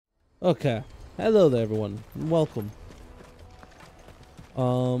Okay. Hello there, everyone. Welcome.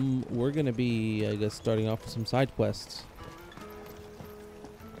 We're gonna be, I guess, starting off with some side quests.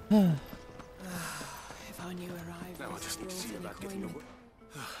 If I knew arrived. Now I just need to see about getting away.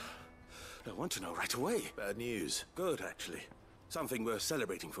 I want to know right away. Bad news. Good, actually. Something worth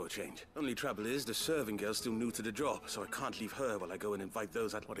celebrating for a change. Only trouble is, the serving girl's still new to the job, so I can't leave her while I go and invite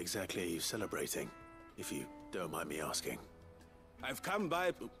those at... What exactly are you celebrating? If you don't mind me asking. I've come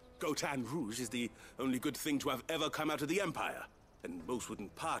by... Gotan Rouge is the only good thing to have ever come out of the Empire. And most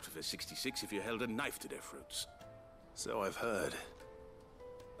wouldn't part with a 66 if you held a knife to their throats. So I've heard.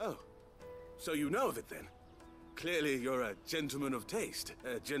 Oh. So you know of it, then? Clearly you're a gentleman of taste.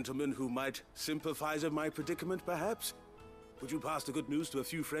 A gentleman who might sympathize with my predicament, perhaps? Would you pass the good news to a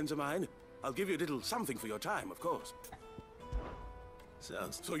few friends of mine? I'll give you a little something for your time, of course.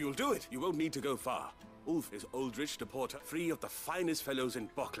 Sounds... So you'll do it. You won't need to go far. Ulf is Aldrich the Porter, three of the finest fellows in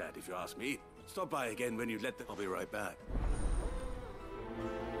Boklad, if you ask me. Stop by again when you let the... I'll be right back.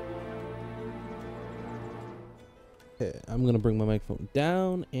 Okay, I'm gonna bring my microphone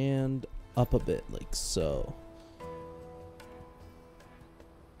down and up a bit, like so.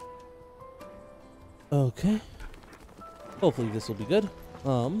 Okay. Hopefully this will be good.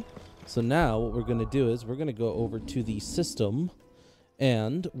 So now what we're gonna do is we're gonna go over to the system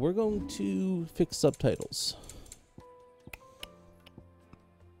and we're going to fix subtitles.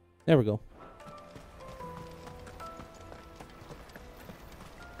 There we go.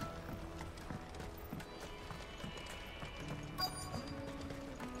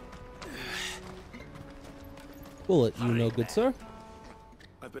 We'll let you know, good sir.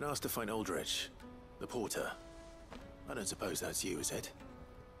 I've been asked to find Aldrich, the porter. I don't suppose that's you, is it?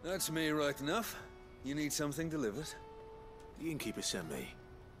 That's me right enough. You need something delivered? The innkeeper sent me.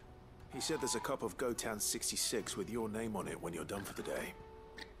 He said there's a cup of Gotan 66 with your name on it when you're done for the day.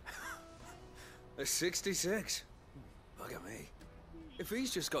 A 66? Look at me. If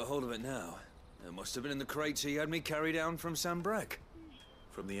he's just got hold of it now, it must have been in the crates he had me carry down from Sambrek.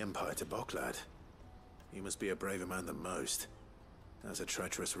 From the Empire to Boklad. You must be a braver man than most. That's a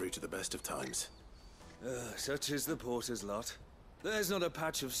treacherous route at the best of times. Such is the porter's lot. There's not a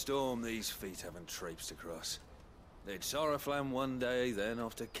patch of storm these feet haven't traipsed across. It's Oriflamme one day, then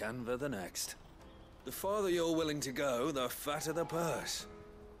off to Canva the next. The farther you're willing to go, the fatter the purse.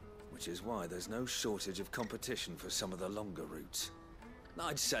 Which is why there's no shortage of competition for some of the longer routes.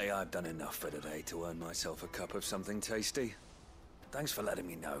 I'd say I've done enough for today to earn myself a cup of something tasty. Thanks for letting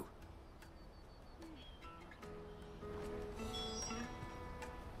me know.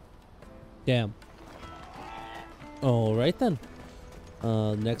 Damn. All right then.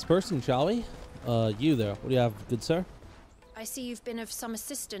 Next person, shall we? You there. What do you have, good sir? I see you've been of some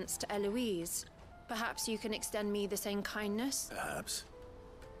assistance to Eloise. Perhaps you can extend me the same kindness? Perhaps.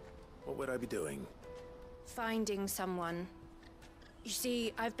 What would I be doing? Finding someone. You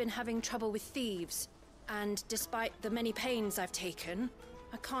see, I've been having trouble with thieves, and despite the many pains I've taken,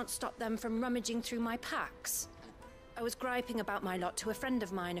 I can't stop them from rummaging through my packs. I was griping about my lot to a friend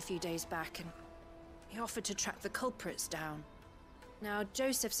of mine a few days back, and he offered to track the culprits down. Now,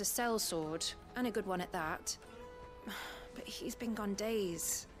 Joseph's a sellsword, and a good one at that. But he's been gone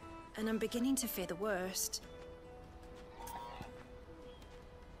days, and I'm beginning to fear the worst.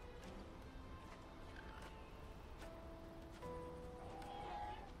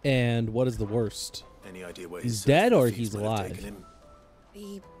 And what is the worst? Any idea where He's dead or he's might have alive? taken him?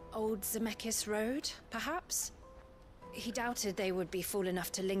 The old Zemeckis Road, perhaps? He doubted they would be fool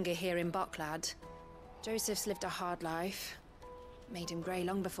enough to linger here in Boklad. Joseph's lived a hard life. Made him grey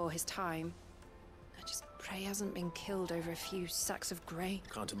long before his time. I just pray he hasn't been killed over a few sacks of grey.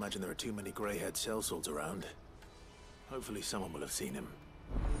 Can't imagine there are too many grey-haired sellswords around. Hopefully someone will have seen him.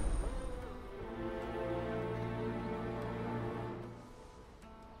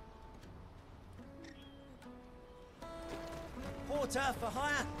 Porter for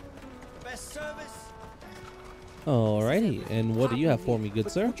hire. The best service. Alrighty, and what do you have for me, good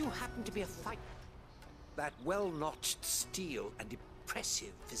But sir? would you happen to be a fight? That well-notched steel and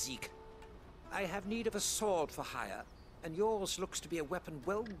impressive physique. I have need of a sword for hire, and yours looks to be a weapon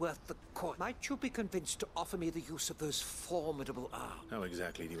well worth the coin. Might you be convinced to offer me the use of those formidable arms? How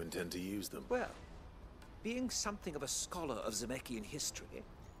exactly do you intend to use them? Well, being something of a scholar of Zemeckis history,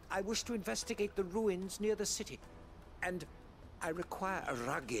 I wish to investigate the ruins near the city. And I require a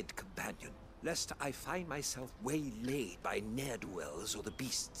rugged companion, lest I find myself waylaid by ne'er-do-wells or the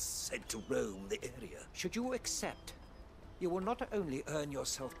beasts sent to roam the area. Should you accept, you will not only earn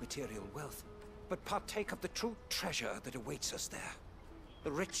yourself material wealth, but partake of the true treasure that awaits us there.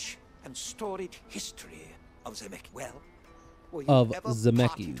 The rich and storied history of Zemeckis. Well, Will you of ever party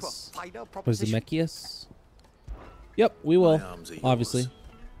Zemeckis. to a finer Or proposition? Zemeckis? Yep, we will. My arms are yours. Obviously.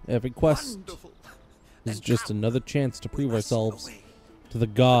 Every quest Wonderful. is Then just come, another chance to prove we must slip ourselves away. to the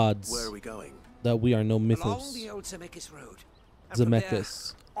Where gods are we going? that we are no Along mythos. the old Zemeckis Road. And from there,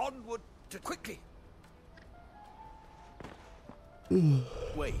 Zemeckis. onward to quickly.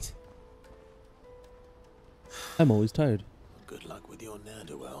 Wait. I'm always tired. Good luck with your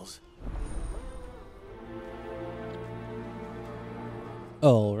ne'er-do-wells.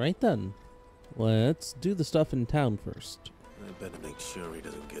 Alright then. Let's do the stuff in town first. I better make sure he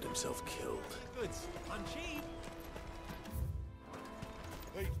doesn't get himself killed.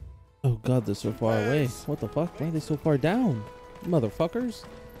 Oh god, they're so far away. What the fuck? Why are they so far down? Motherfuckers.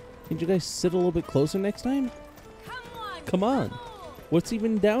 Can't you guys sit a little bit closer next time? Come on. What's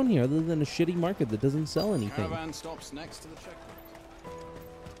even down here other than a shitty market that doesn't sell anything? Caravan stops next to the checkpoint.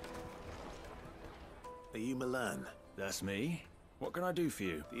 Are you Milan? That's me. What can I do for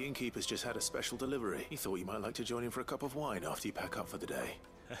you? The innkeeper's just had a special delivery. He thought you might like to join him for a cup of wine after you pack up for the day.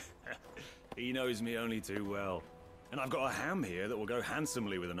 He knows me only too well. And I've got a ham here that will go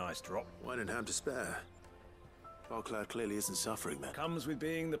handsomely with a nice drop. Wine and ham to spare. Barclad clearly isn't suffering then. Comes with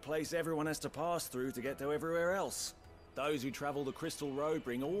being the place everyone has to pass through to get to everywhere else. Those who travel the Crystal Road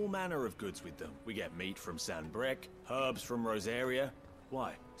bring all manner of goods with them. We get meat from San Brec, herbs from Rosaria.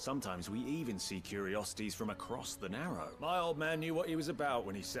 Why, sometimes we even see curiosities from across the Narrow. My old man knew what he was about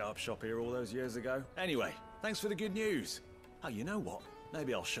when he set up shop here all those years ago. Anyway, thanks for the good news. Oh, you know what?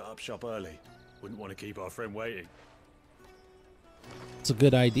 Maybe I'll shut up shop early. Wouldn't want to keep our friend waiting. It's a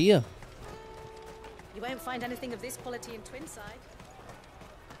good idea. You won't find anything of this quality in Twinside.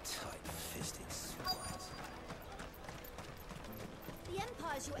 Tight-fisted swines. The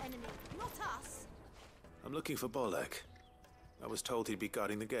Empire's your enemy, not us. I'm looking for Bolek. I was told he'd be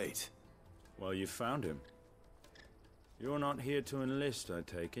guarding the gate. Well, you found him. You're not here to enlist, I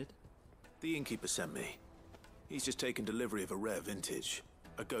take it? The innkeeper sent me. He's just taken delivery of a rare vintage,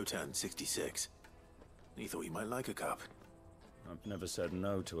 a Gotan 66. He thought you might like a cup. I've never said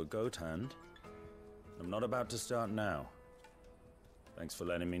no to a goat hand. I'm not about to start now. Thanks for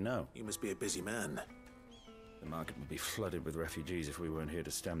letting me know. You must be a busy man. The market would be flooded with refugees if we weren't here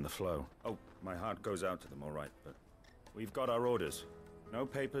to stem the flow. Oh, my heart goes out to them, all right, but we've got our orders. No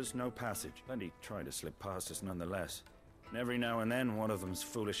papers, no passage. Plenty try to slip past us nonetheless. And every now and then, one of them's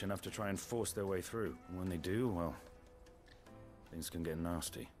foolish enough to try and force their way through. And when they do, well, things can get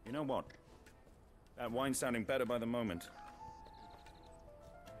nasty. You know what? That wine's sounding better by the moment.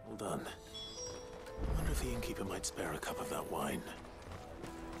 Hold on. I wonder if the innkeeper might spare a cup of that wine.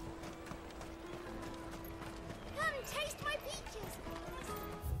 Come taste my peaches.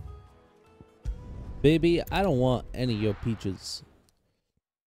 Baby, I don't want any of your peaches.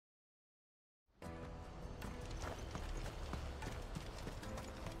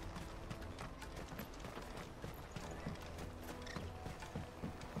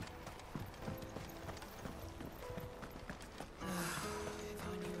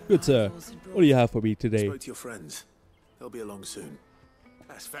 Good sir, what do you have for me today? Spoke to your friends. They'll be along soon.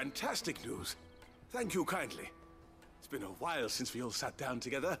 That's fantastic news. Thank you kindly. It's been a while since we all sat down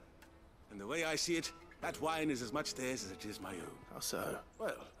together. And the way I see it, that wine is as much theirs as it is my own. How so?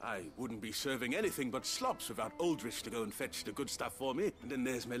 Well, I wouldn't be serving anything but slops without Aldrich to go and fetch the good stuff for me. And then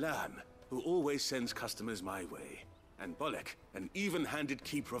there's Milan, who always sends customers my way. And Bolek, an even-handed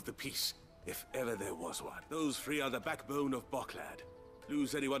keeper of the peace, if ever there was one. Those three are the backbone of Boklad.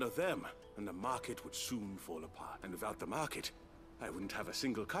 Lose any one of them, and the market would soon fall apart. And without the market, I wouldn't have a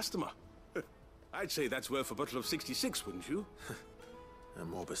single customer. I'd say that's worth a bottle of 66, wouldn't you? And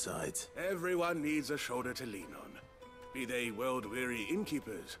more besides. Everyone needs a shoulder to lean on. Be they world-weary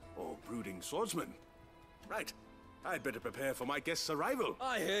innkeepers or brooding swordsmen. Right. I'd better prepare for my guest's arrival.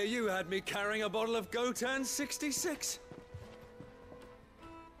 I hear you had me carrying a bottle of Gotan 66.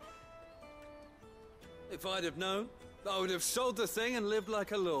 If I'd have known, I would have sold the thing and lived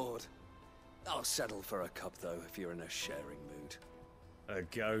like a lord. I'll settle for a cup, though, if you're in a sharing mood. A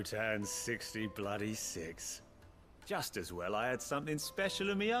Gotan 60 bloody 6. Just as well I had something special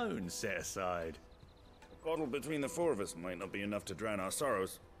of my own set aside. A bottle between the four of us might not be enough to drown our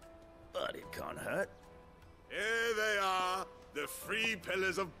sorrows, but it can't hurt. Here they are, the three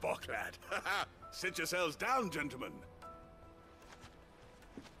pillars of Boklad. Sit yourselves down, gentlemen.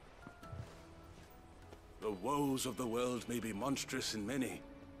 The woes of the world may be monstrous in many,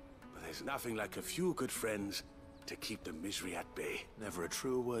 but there's nothing like a few good friends to keep the misery at bay. Never a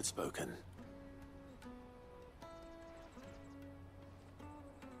truer word spoken.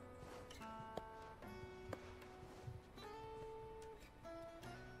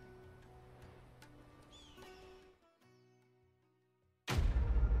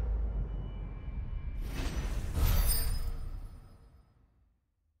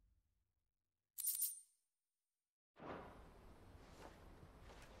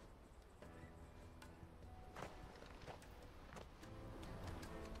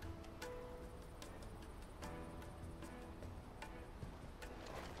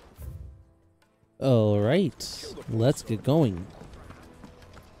 All right, let's get going.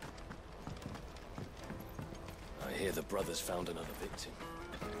 I hear the brothers found another victim.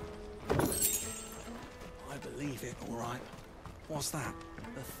 I believe it, all right. What's that?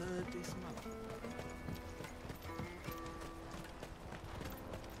 The third this month.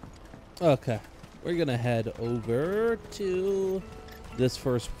 Okay, we're gonna head over to this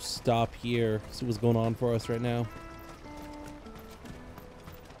first stop here. See what's going on for us right now.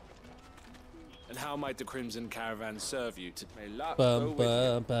 And how might the Crimson Caravan serve you to may luck Bum go with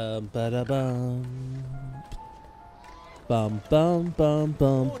you? bum bum ba bum. Bum bum bum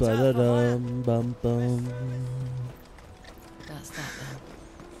bum ba dum bum bum. That's that then.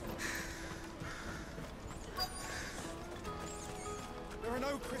 There are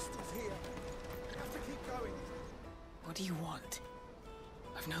no crystals here. We have to keep going. What do you want?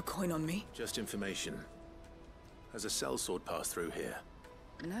 I've no coin on me. Just information. Has a sellsword passed through here?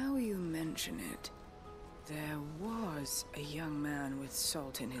 Now you mention it, there was a young man with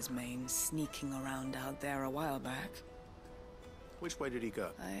salt in his mane sneaking around out there a while back. Which way did he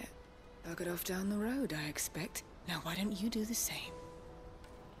go? I buggered off down the road, I expect. Now why don't you do the same?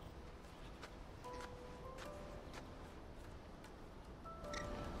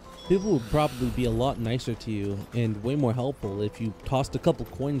 People would probably be a lot nicer to you and way more helpful if you tossed a couple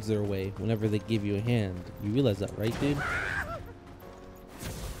coins their way whenever they give you a hand. You realize that, right, dude?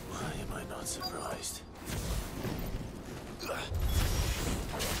 Why am I not surprised?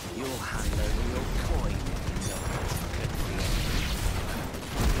 You'll hand over your coin.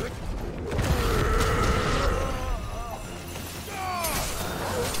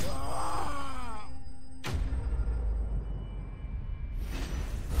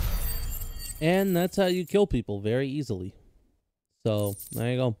 And that's how you kill people very easily. So,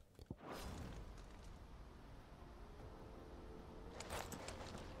 there you go.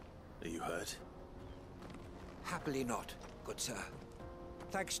 Are you hurt? Happily not, good sir.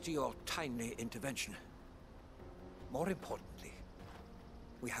 Thanks to your timely intervention. More importantly,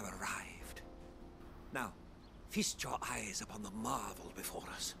 we have arrived. Now, feast your eyes upon the marvel before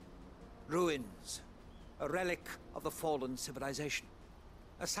us. Ruins, a relic of the fallen civilization.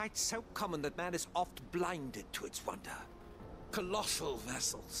 A sight so common that man is oft blinded to its wonder. Colossal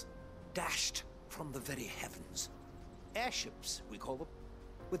vessels, dashed from the very heavens. Airships, we call them,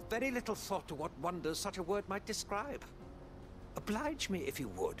 with very little thought to what wonders such a word might describe. Oblige me if you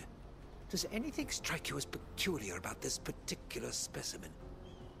would. Does anything strike you as peculiar about this particular specimen?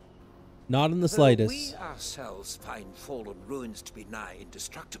 Not in the Though slightest. we ourselves find fallen ruins to be nigh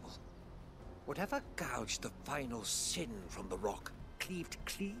indestructible. Whatever gouged the final sin from the rock cleaved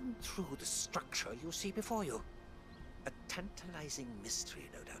clean through the structure you see before you. A tantalizing mystery,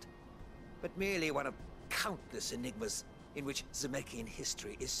 no doubt, but merely one of countless enigmas in which Zemeckyan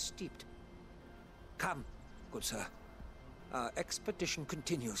history is steeped. Come, good sir. Our expedition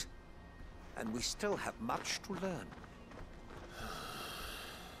continues, and we still have much to learn.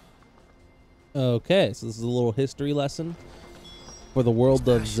 Okay, so this is a little history lesson for the world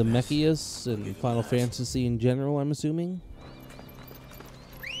of Zemeckis and Final Fantasy in general, I'm assuming.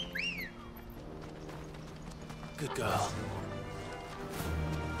 Good girl.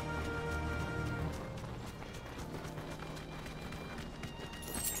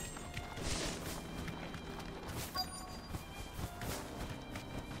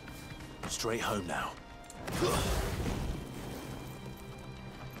 Straight home now.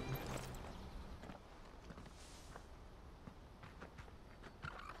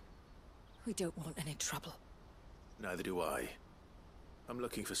 We don't want any trouble. Neither do I. I'm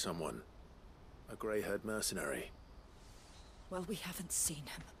looking for someone. A grey-haired mercenary. Well, we haven't seen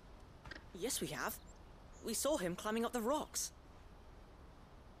him. Yes, we have. We saw him climbing up the rocks.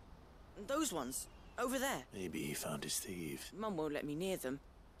 Those ones, over there. Maybe he found his thieves. Mum won't let me near them.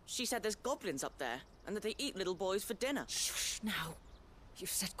 She said there's goblins up there, and that they eat little boys for dinner. Shh, now. You've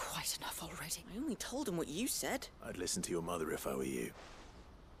said quite enough already. I only told him what you said. I'd listen to your mother if I were you.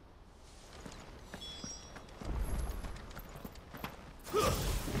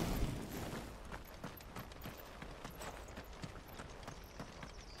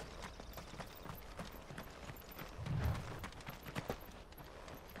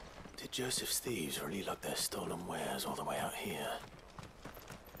 Did Joseph's thieves really lug their stolen wares all the way out here?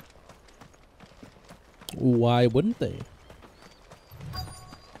 Why wouldn't they?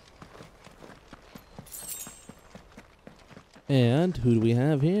 And who do we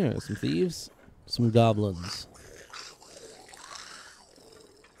have here? Some thieves? Some goblins.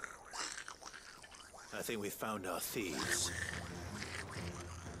 I think we've found our thieves.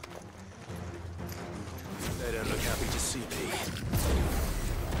 They don't look happy to see me.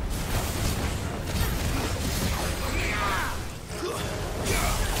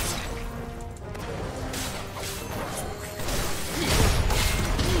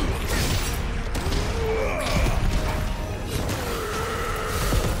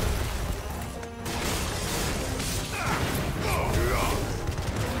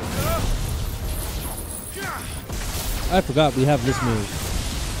 I forgot we have this move.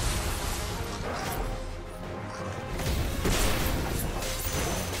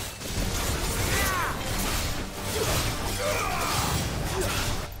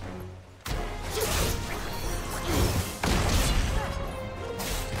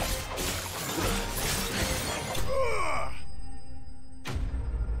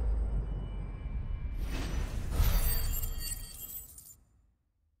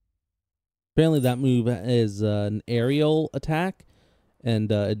 Apparently that move is an aerial attack,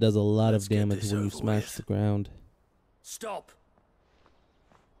 and it does a lot of damage when you smash the ground. Stop!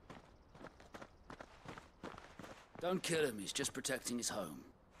 Don't kill him, he's just protecting his home.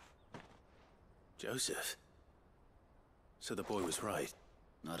 Joseph? So the boy was right.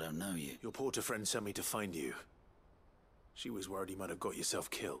 I don't know you. Your porter friend sent me to find you. She was worried he might have got yourself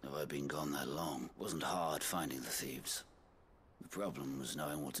killed. Have I been gone that long? It wasn't hard finding the thieves. The problem was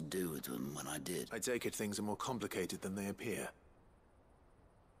knowing what to do with them when I did. I take it things are more complicated than they appear.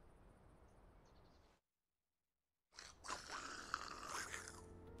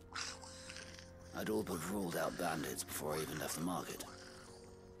 I'd all but ruled out bandits before I even left the market.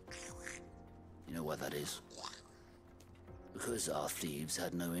 You know why that is? Because our thieves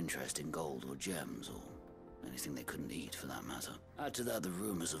had no interest in gold or gems or anything they couldn't eat for that matter. Add to that the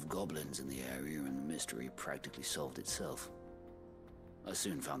rumors of goblins in the area and the mystery practically solved itself. I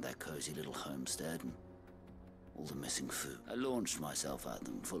soon found their cozy little homestead and all the missing food. I launched myself at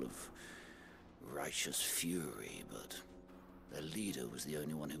them full of righteous fury, but their leader was the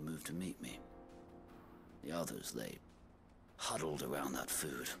only one who moved to meet me. The others, they huddled around that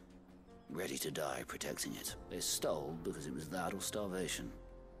food, ready to die protecting it. They stole because it was that or starvation.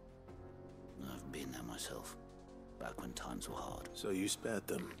 I've been there myself, back when times were hard. So you spared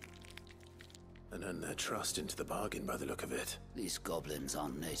them, and earned their trust into the bargain by the look of it. These goblins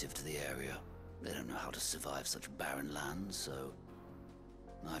aren't native to the area. They don't know how to survive such barren lands, so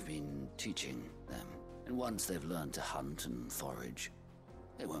I've been teaching them. And once they've learned to hunt and forage,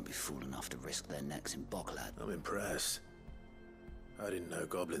 they won't be fool enough to risk their necks in Boklad. I'm impressed. I didn't know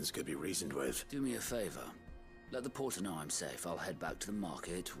goblins could be reasoned with. Do me a favor. Let the porter know I'm safe. I'll head back to the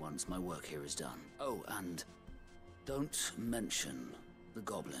market once my work here is done. Oh, and don't mention the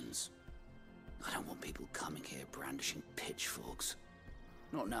goblins. I don't want people coming here brandishing pitchforks.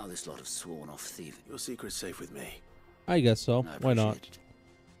 Not now this lot of sworn-off thieving. Your secret's safe with me. I guess so. Why not? It.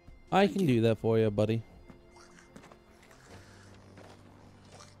 I can do that for you, buddy.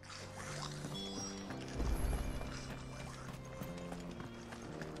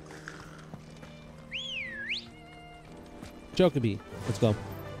 Jokobi, let's go.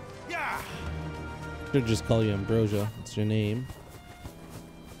 Yeah. Should just call you Ambrosia. It's your name.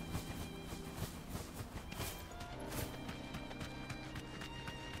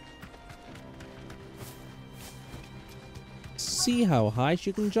 See how high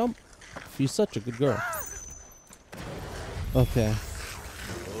she can jump? She's such a good girl. Okay.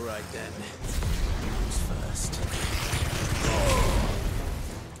 All right then. Who's first?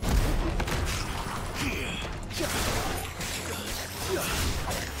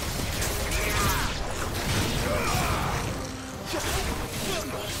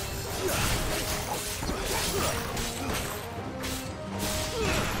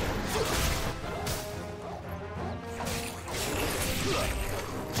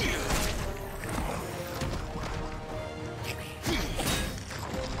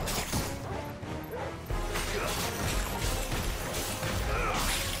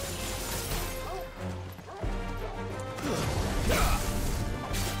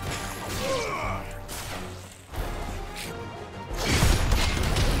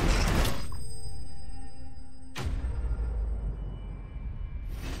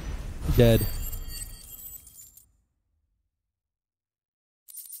 Dead.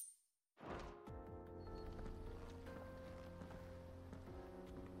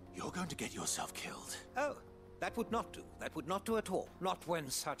 You're going to get yourself killed. Oh, that would not do. That would not do at all. Not when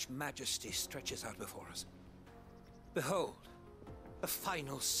such majesty stretches out before us. Behold, a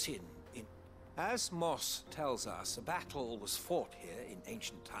final sin in... As Moss tells us, a battle was fought here in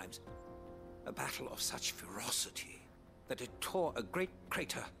ancient times. A battle of such ferocity that it tore a great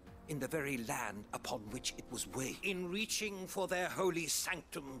crater in the very land upon which it was weighed. In reaching for their holy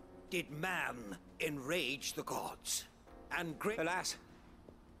sanctum, did man enrage the gods. And alas,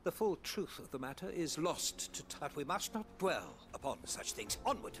 the full truth of the matter is lost to but we must not dwell upon such things.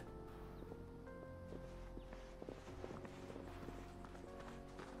 Onward!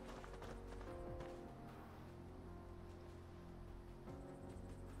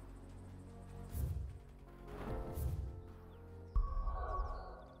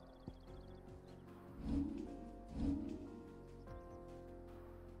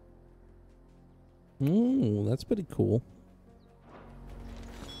 That's pretty cool.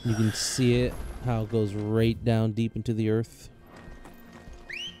 You can see it, how it goes right down deep into the earth.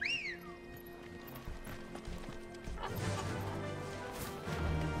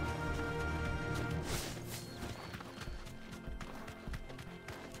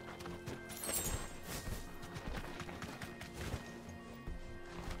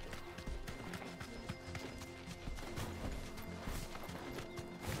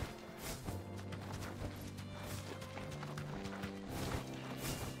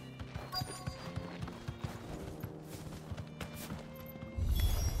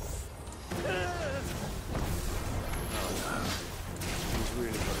 He's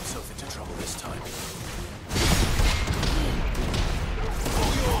really got himself into trouble this time.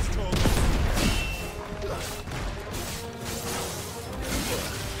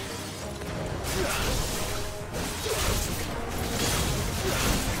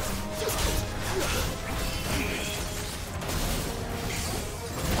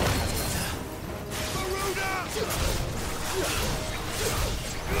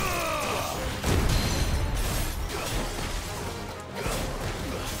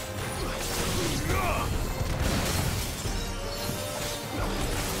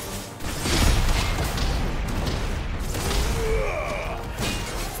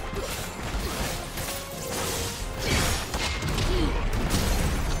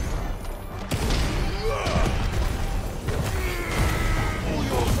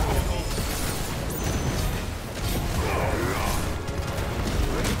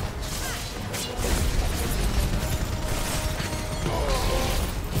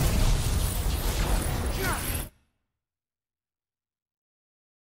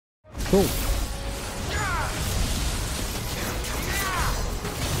 Cool.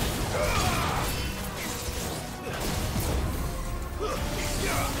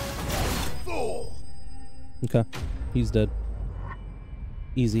 Okay, he's dead.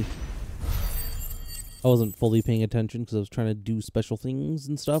 Easy. I wasn't fully paying attention because I was trying to do special things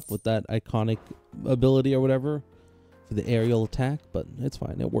and stuff with that iconic ability or whatever for the aerial attack, but it's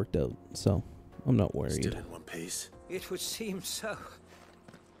fine. It worked out, so I'm not worried. Still in one piece. It would seem so.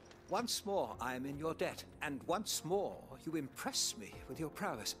 Once more, I am in your debt, and once more, you impress me with your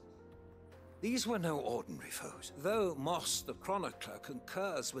prowess. These were no ordinary foes. Though Moss the Chronicler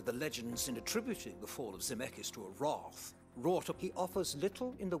concurs with the legends in attributing the fall of Zemeckis to a wrath wrought up, he offers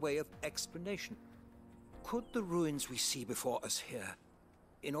little in the way of explanation. Could the ruins we see before us here,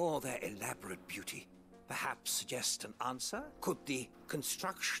 in all their elaborate beauty, perhaps suggest an answer? Could the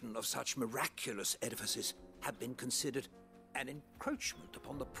construction of such miraculous edifices have been considered an encroachment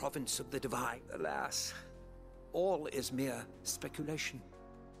upon the province of the divine? Alas, all is mere speculation.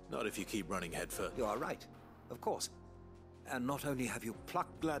 Not if you keep running headfirst. You are right, of course. And not only have you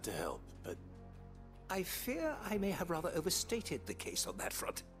plucked... Glad to help, but... I fear I may have rather overstated the case on that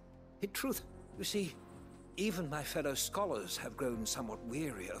front. In truth, you see, even my fellow scholars have grown somewhat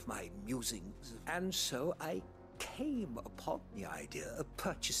weary of my musings, and so I came upon the idea of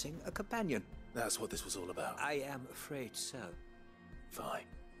purchasing a companion. That's what this was all about. I am afraid so. Fine.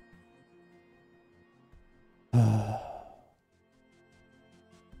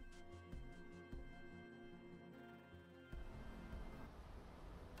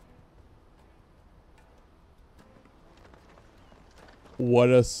 What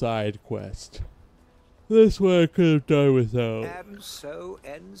a side quest. This one I could have done without. And so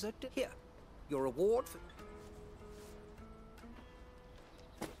ends it. Here, your reward for...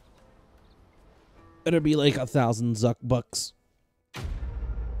 Better be like 1,000 Zuck bucks.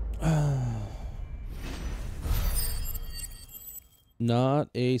 Not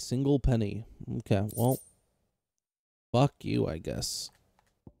a single penny. Okay, well, fuck you, I guess.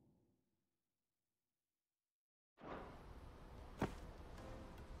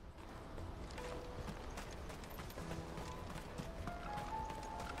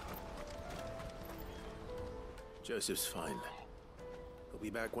 Joseph's fine. He'll be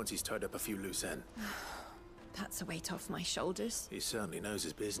back once he's tied up a few loose ends. That's a weight off my shoulders. He certainly knows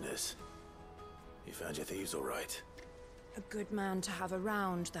his business. You found your thieves all right. A good man to have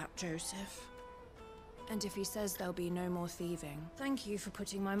around, that Joseph. And if he says there'll be no more thieving, thank you for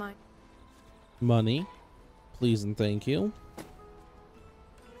putting my mind... Money. Please and thank you.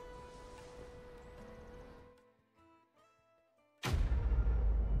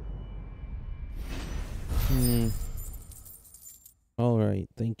 All right,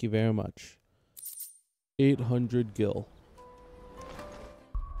 thank you very much. 800 gil.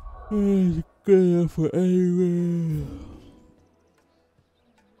 It's good enough for anywhere.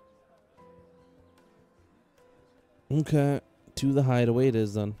 Okay, to the hideaway it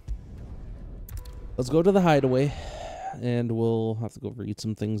is then. Let's go to the hideaway, and we'll have to go read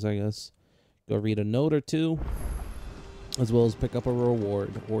some things, I guess. Go read a note or two, as well as pick up a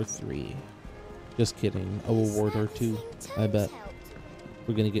reward or 3. Just kidding. A reward or 2, I bet.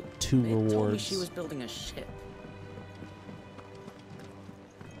 We're gonna get 2 rewards. Told me she was building a ship.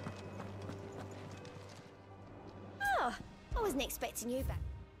 Oh, I wasn't expecting you back.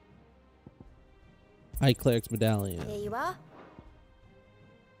 High Cleric's Medallion. Here you are.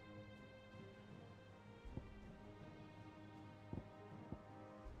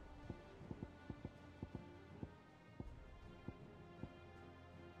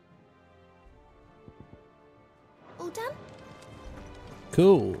 All done?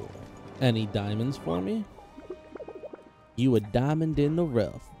 Cool. Any diamonds for me? You a diamond in the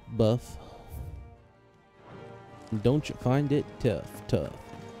rough, buff. Don't you find it tough?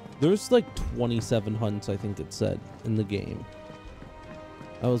 There's like 27 hunts, I think it said, in the game.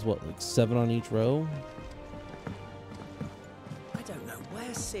 That was what, like 7 on each row? I don't know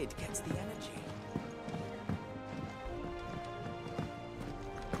where Sid gets the energy.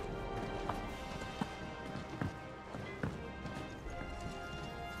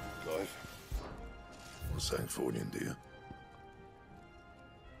 Clive, what's that for you, dear?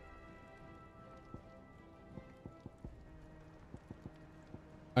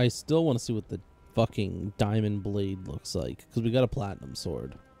 I still want to see what the fucking diamond blade looks like, because we got a platinum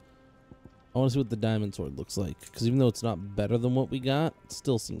sword. I want to see what the diamond sword looks like, because even though it's not better than what we got, it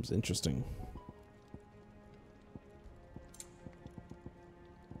still seems interesting.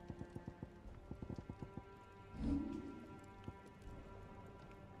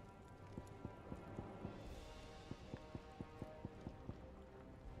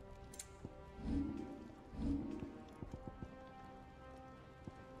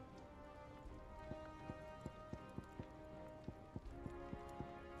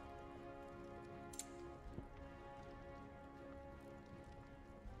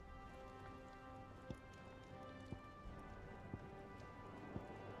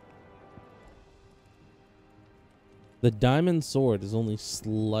 The diamond sword is only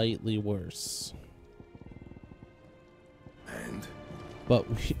slightly worse. And? But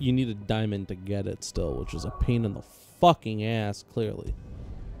you need a diamond to get it still, which is a pain in the fucking ass, clearly.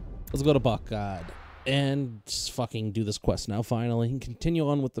 Let's go to Buckgod and just fucking do this quest now, finally, and continue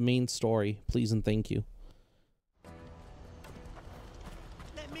on with the main story. Please and thank you.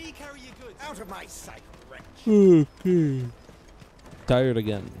 Let me carry your goods. Out of my sight, wretch. Okay. Tired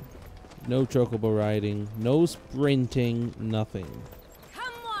again. No chocobo riding, no sprinting, nothing.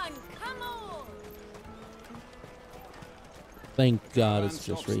 Come on! Thank God it's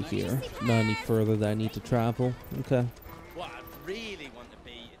just right here. Not any further that I need to travel. Okay. What I really want to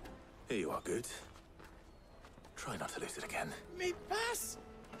be. Here you are, Good. Try not to lose it again. Me pass!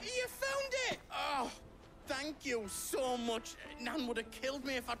 You found it! Oh, thank you so much. Nan would have killed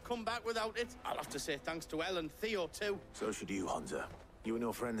me if I'd come back without it. I'll have to say thanks to Elle and Theo, too. So should you, Hansa. You and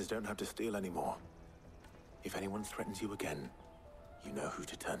your friends don't have to steal anymore. If anyone threatens you again, you know who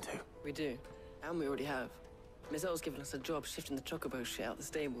to turn to. We do. And we already have. Miss L's given us a job shifting the chocobo shit out the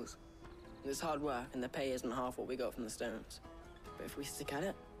stables. It's hard work, and the pay isn't half what we got from the stones. But if we stick at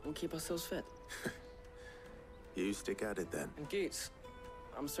it, we'll keep ourselves fit. You stick at it then. And Goots,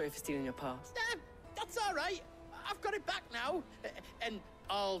 I'm sorry for stealing your past. That's all right. I've got it back now. And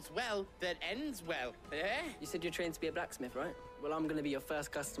all's well that ends well, eh? You said you're trained to be a blacksmith, right? Well, I'm gonna be your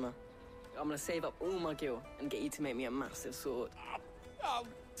first customer. I'm gonna save up all my gil and get you to make me a massive sword. I'll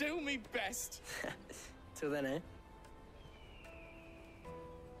do me best. Till then, eh?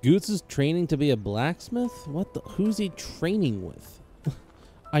 Goots is training to be a blacksmith? What the? Who's he training with?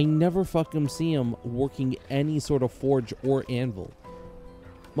 I never fucking see him working any sort of forge or anvil.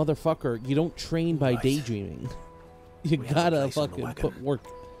 Motherfucker, you don't train by daydreaming. You gotta fucking put work.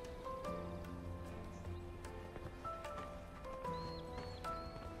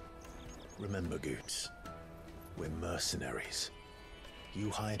 Remember, Goots, we're mercenaries. You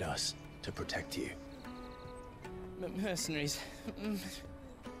hired us to protect you. Mercenaries. And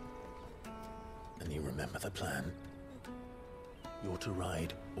you remember the plan? You're to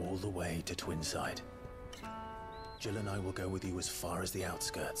ride all the way to Twinside. Jill and I will go with you as far as the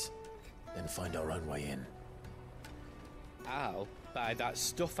outskirts, then find our own way in. I'll buy that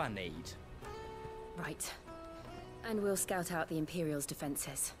stuff I need. Right. And we'll scout out the Imperial's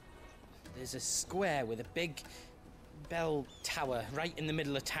defenses. There's a square with a big bell tower right in the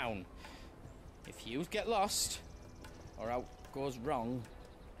middle of town. If you get lost, or out goes wrong,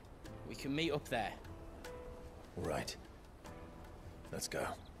 we can meet up there. All right. Let's go.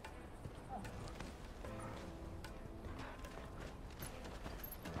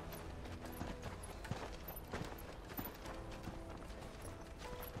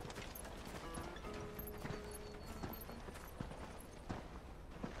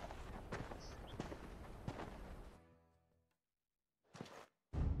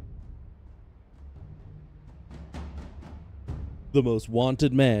 The most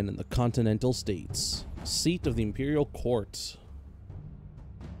wanted man in the continental states. Seat of the Imperial Court.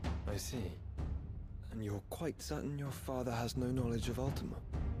 I see. And you're quite certain your father has no knowledge of Ultima?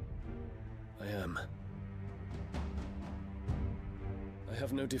 I am. I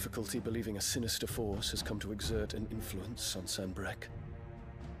have no difficulty believing a sinister force has come to exert an influence on Sanbreque.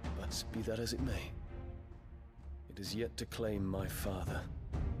 But be that as it may, it is yet to claim my father.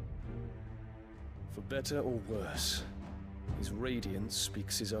 For better or worse, his radiance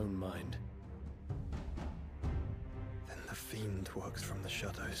speaks his own mind. Then the fiend works from the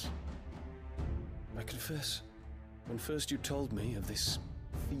shadows. I confess, when first you told me of this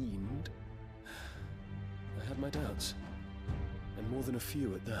fiend, I had my doubts. And more than a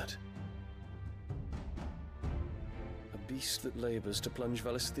few at that. A beast that labors to plunge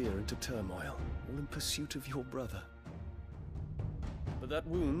Valisthea into turmoil, all in pursuit of your brother. But that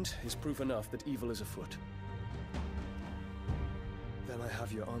wound is proof enough that evil is afoot. Then I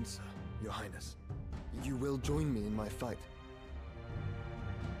have your answer, Your Highness. You will join me in my fight.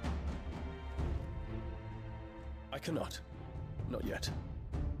 I cannot. Not yet.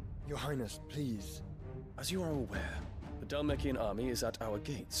 Your Highness, please. As you are aware, the Dhalmekian army is at our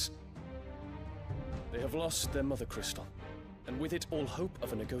gates. They have lost their mother crystal, and with it all hope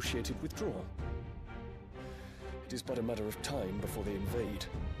of a negotiated withdrawal. It is but a matter of time before they invade.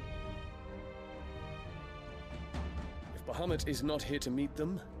 If Bahamut is not here to meet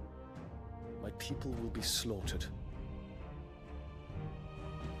them, my people will be slaughtered.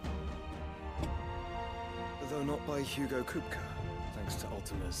 Though not by Hugo Kupka, thanks to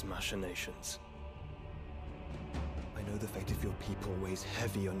Ultima's machinations. I know the fate of your people weighs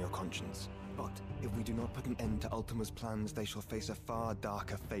heavy on your conscience, but if we do not put an end to Ultima's plans, they shall face a far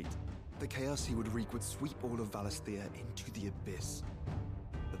darker fate. The chaos he would wreak would sweep all of Valisthea into the abyss.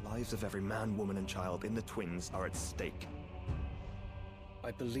 The lives of every man, woman, and child in the Twins are at stake.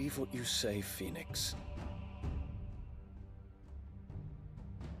 I believe what you say, Phoenix.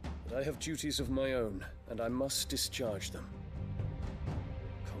 But I have duties of my own, and I must discharge them.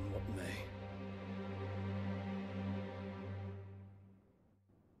 Come what may.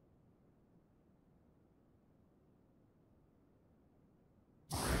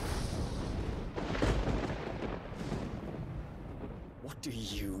 What do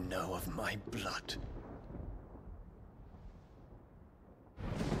you know of my blood?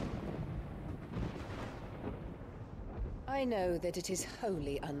 I know that it is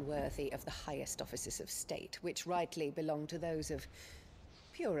wholly unworthy of the highest offices of state, which rightly belong to those of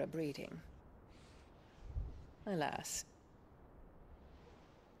purer breeding. Alas.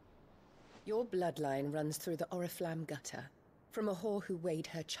 Your bloodline runs through the Oriflamme gutter, from a whore who weighed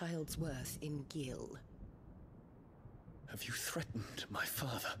her child's worth in Gil. Have you threatened my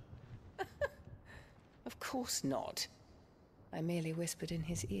father? Of course not. I merely whispered in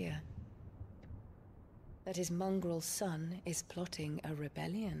his ear that his mongrel son is plotting a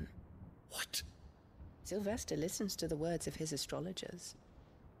rebellion. What? Sylvester listens to the words of his astrologers.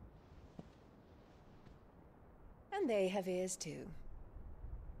 And they have ears too.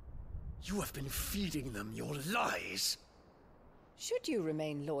 You have been feeding them your lies! Should you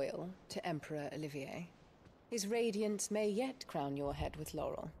remain loyal to Emperor Olivier, his radiance may yet crown your head with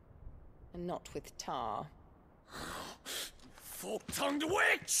laurel, and not with tar. Fork-tongued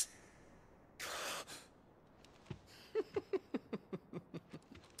witch!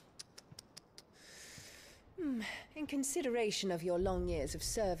 In consideration of your long years of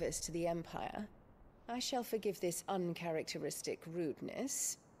service to the Empire, I shall forgive this uncharacteristic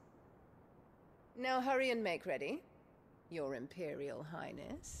rudeness. Now hurry and make ready, Your Imperial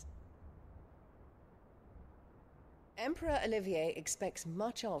Highness. Emperor Olivier expects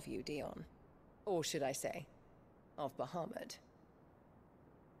much of you, Dion. Or should I say, of Bahamut.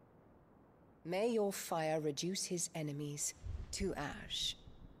 May your fire reduce his enemies to ash,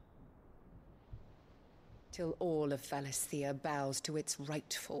 till all of Valisthea bows to its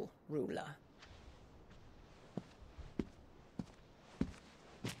rightful ruler.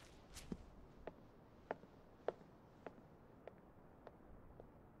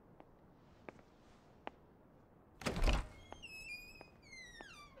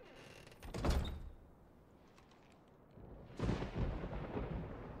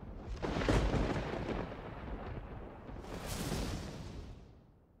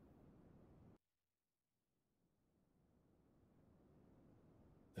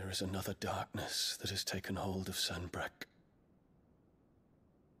 There is another darkness that has taken hold of Sanbreque.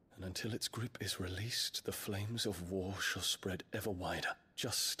 And until its grip is released, the flames of war shall spread ever wider,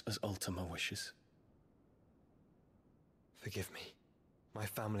 just as Ultima wishes. Forgive me. My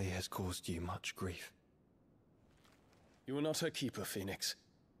family has caused you much grief. You are not her keeper, Phoenix.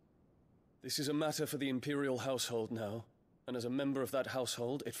 This is a matter for the Imperial household now, and as a member of that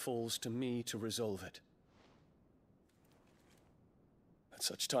household, it falls to me to resolve it. At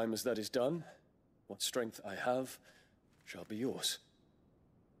such time as that is done, what strength I have shall be yours.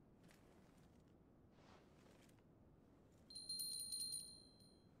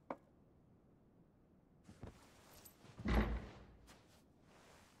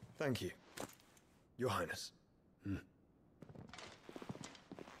 Thank you, Your Highness.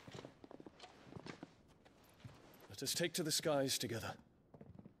 Let us take to the skies together,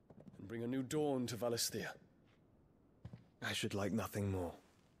 and bring a new dawn to Valisthea. I should like nothing more.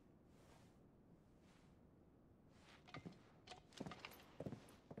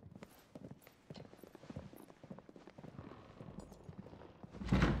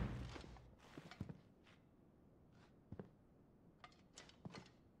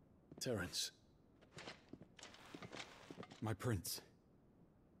 Terence. My prince.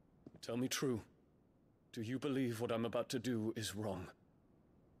 Tell me true. Do you believe what I'm about to do is wrong?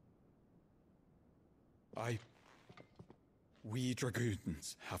 We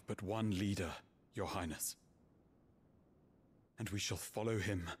dragoons have but one leader, Your Highness. And we shall follow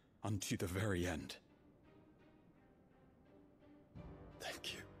him unto the very end.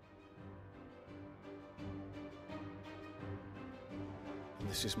 Thank you. And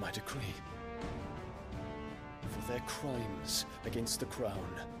this is my decree. For their crimes against the crown,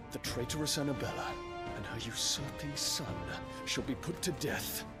 the traitorous Annabella and her usurping son shall be put to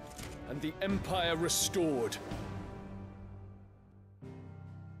death, and the Empire restored.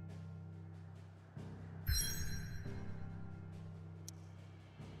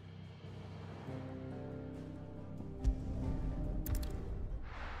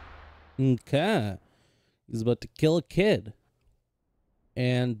 Okay. He's about to kill a kid.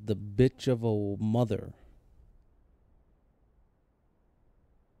 And the bitch of a mother.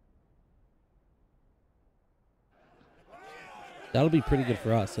 That'll be pretty good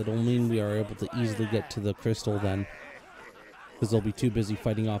for us. It'll mean we are able to easily get to the crystal then. Because they'll be too busy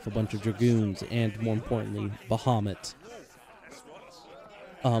fighting off a bunch of dragoons and, more importantly, Bahamut.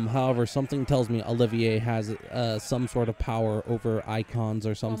 However, something tells me Olivier has some sort of power over icons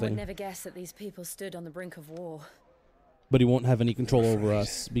or One something. would never guess that these people stood on the brink of war. But he won't have any control over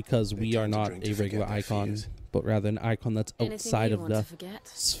us because we are not a regular icon, but rather an icon that's outside of the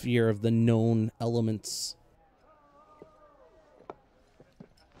sphere of the known elements.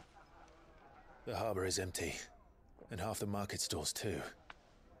 The harbor is empty, and half the market stalls too.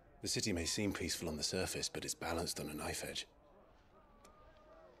 The city may seem peaceful on the surface, but it's balanced on a knife edge.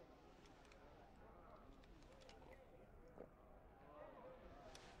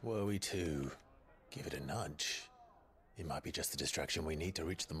 Were we to give it a nudge, it might be just the distraction we need to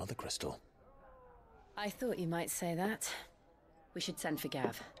reach the Mother Crystal. I thought you might say that. We should send for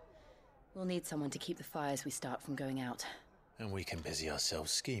Gav. We'll need someone to keep the fires we start from going out. And we can busy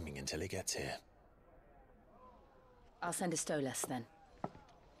ourselves scheming until he gets here. I'll send a Stolas then.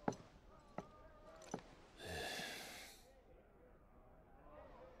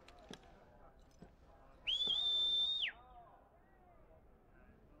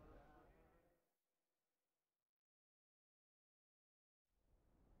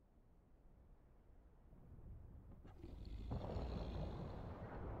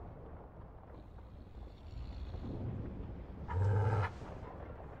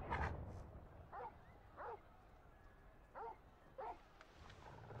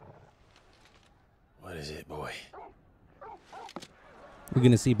 What is it, boy? We're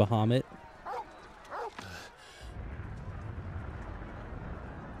gonna see Bahamut.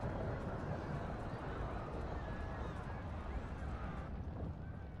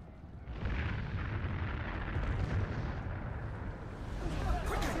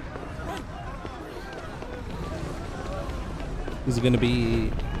 Is it gonna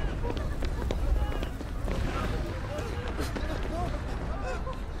be...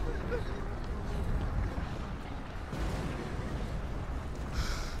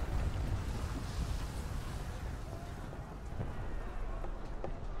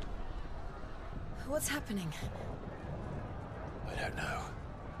 What's happening? I don't know.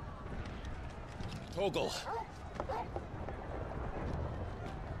 Torgal!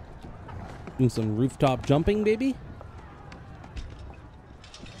 Doing some rooftop jumping, baby?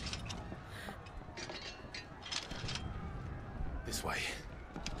 This way.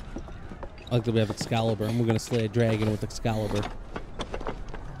 I like that we have Excalibur, and we're gonna slay a dragon with Excalibur.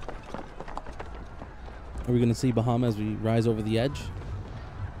 Are we gonna see Bahamut as we rise over the edge?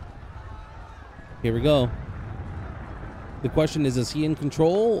 Here we go. The question is he in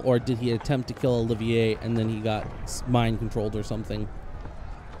control, or did he attempt to kill Olivier and then he got mind controlled or something?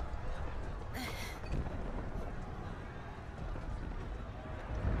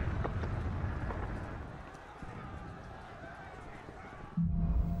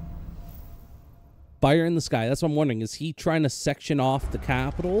 Fire in the sky. That's what I'm wondering. Is he trying to section off the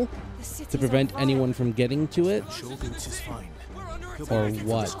capital to prevent anyone from getting to it? Or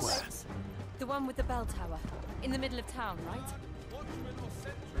what? The one with the bell tower, in the middle of town, right? Watchman or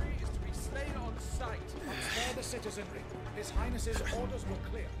sentry is to be slain on sight. Spare the citizenry. His Highness's orders were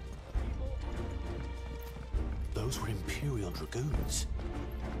clear. Those were Imperial Dragoons.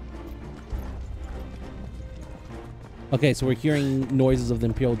 Okay, so we're hearing noises of the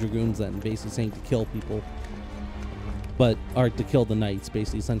Imperial Dragoons then, basically saying to kill people. Or to kill the knights,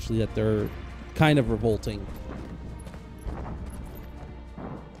 basically, essentially that they're kind of revolting.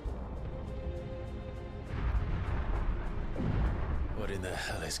 What in the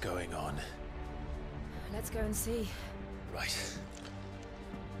hell is going on? Let's go and see. Right.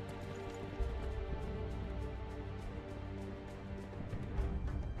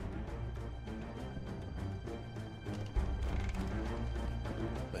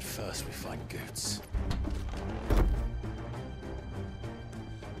 But first we find Goots.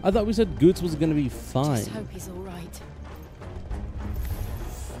 I thought we said Goots was going to be fine. Just hope he's all right.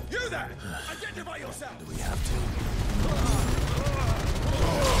 You there! Identify yourself! Do we have to?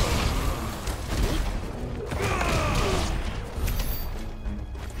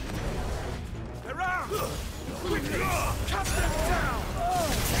 Around! Quickly! Cut them down!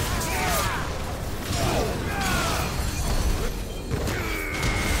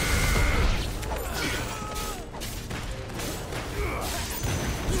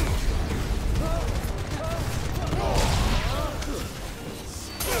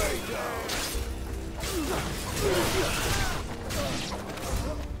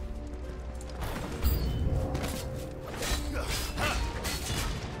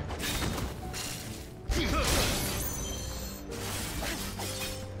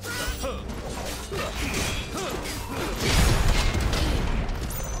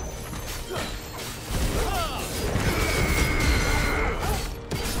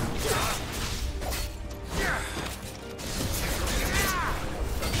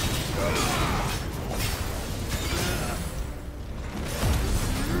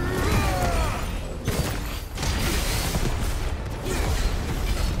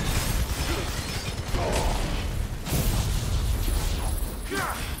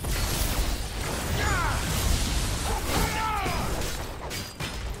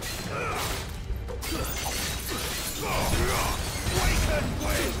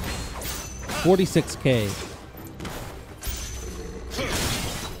 $46K.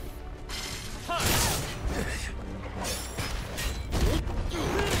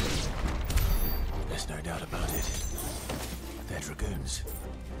 There's no doubt about it. They're Dragoons.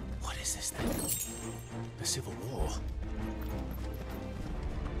 What is this then? The Civil War?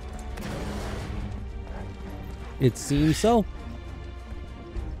 It seems so.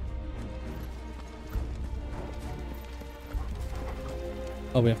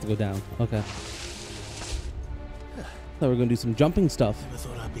 Oh, we have to go down. Okay. Thought we were going to do some jumping stuff. Never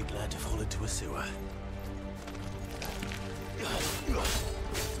thought I'd be glad to fall into a sewer.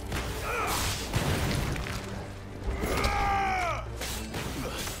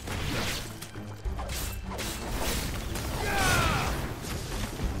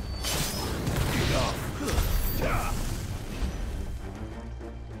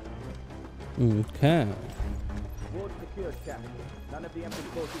 Okay. Ward secured, Captain. None of the Emperor's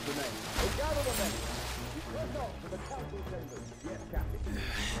forces remain. Gather the men. You press on to the council chambers. Yes, Captain.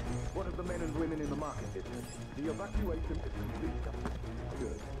 What of the men and women in the market district? The evacuation is complete, Captain.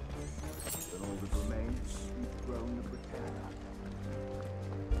 Good. Then all that remains is sweet throne and repair.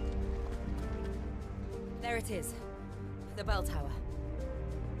 There it is. The bell tower.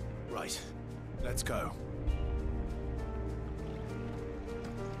 Right. Let's go.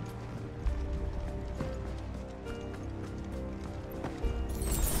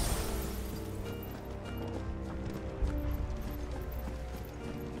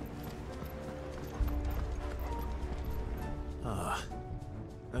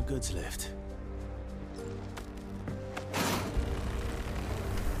 A goods lift.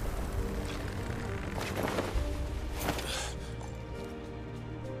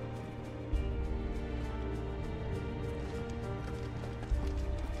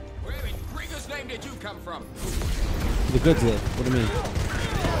 Where in Gregor's name did you come from? The goods lift. What do you mean?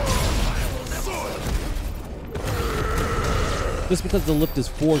 Just because the lift is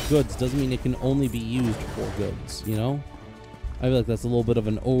for goods doesn't mean it can only be used for goods, you know? I feel like that's a little bit of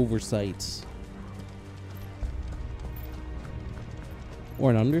an oversight.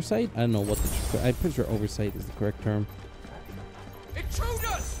 Or an undersight? I don't know what the... I'm pretty sure oversight is the correct term.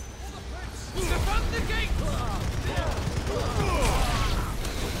 Intruders! Defend the gate!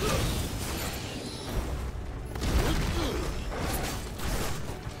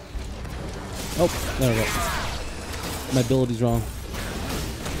 Oh, there we go. My ability's wrong.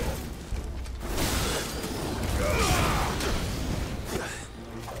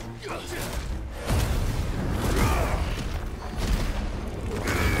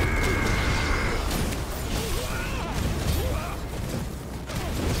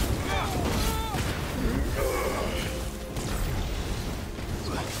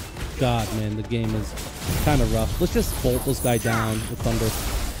 God, man, the game is kind of rough. Let's just bolt this guy down with thunder.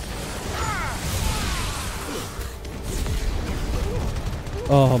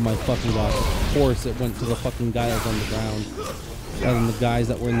 Oh my fucking god. Of course it went to the fucking guy that was on the ground rather than the guys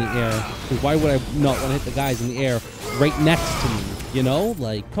that were in the air. Because why would I not want to hit the guys in the air right next to me? You know?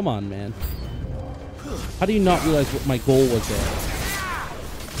 Like, come on, man. How do you not realize what my goal was there?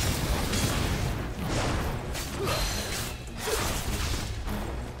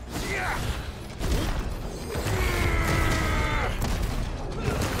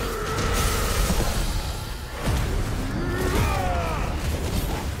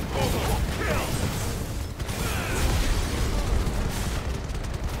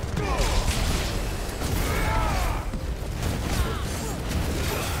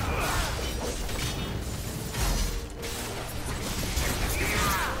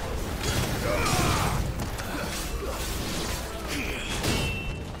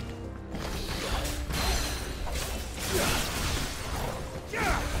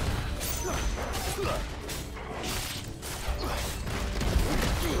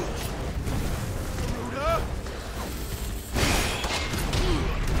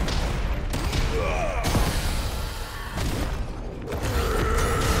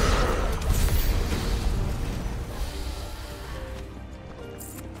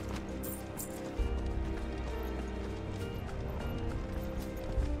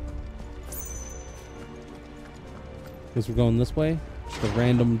 Guess we're going this way. Just a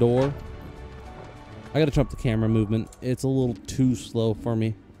random door. I gotta jump the camera movement. It's a little too slow for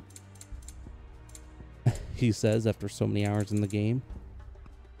me. He says after so many hours in the game.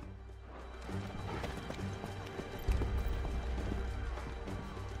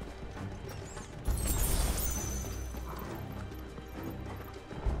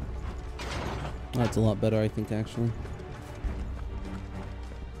 That's a lot better, I think, actually.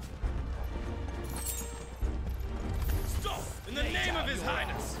 In the name of His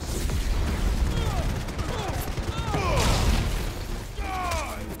Highness!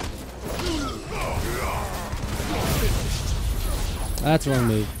 That's the wrong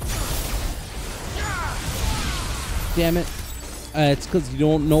move. Damn it. It's because you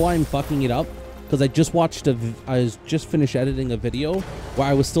don't know why I'm fucking it up. Because I just watched I just finished editing a video where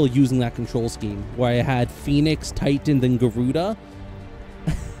I was still using that control scheme. Where I had Phoenix, Titan, then Garuda.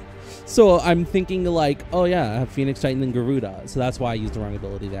 So I'm thinking like, oh yeah, I have Phoenix, Titan, and Garuda. So that's why I used the wrong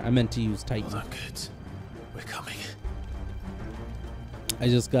ability there. I meant to use Titan. Well, good. We're coming. I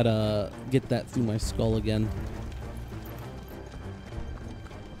just gotta get that through my skull again.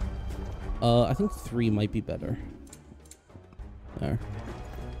 I think 3 might be better. There.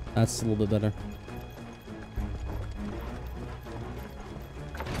 That's a little bit better.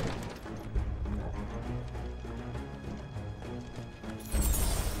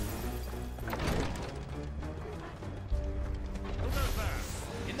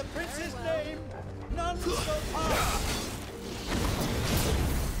 In the prince's name, none shall pass!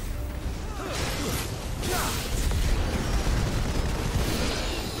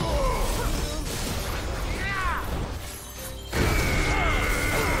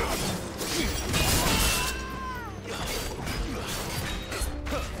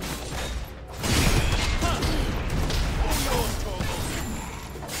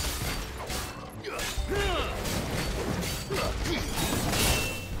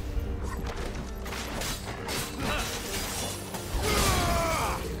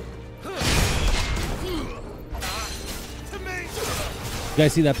 You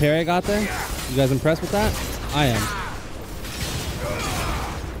guys see that parry I got there? You guys impressed with that? I am.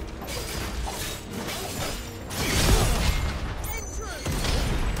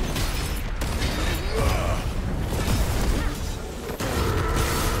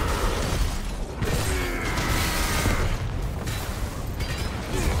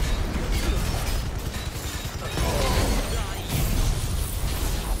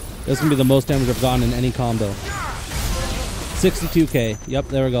 This is gonna be the most damage I've gotten in any combo. 62k. Yep,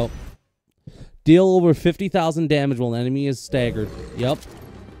 there we go. Deal over 50,000 damage while an enemy is staggered. Yep.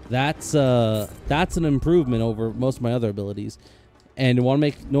 That's an improvement over most of my other abilities. And do you want to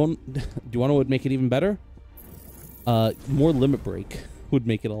make do you want to would make it even better? More limit break would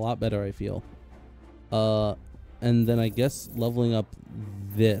make it a lot better, I feel. And then I guess leveling up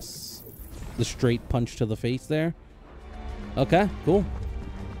this, the straight punch to the face there. Okay, cool.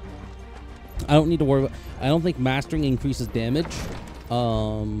 I don't need to worry about, I don't think mastering increases damage.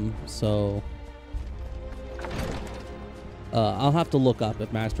 So I'll have to look up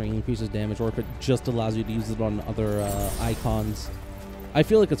if mastering increases damage or if it just allows you to use it on other icons. I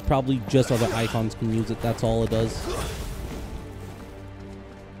feel like it's probably just other icons can use it. That's all it does.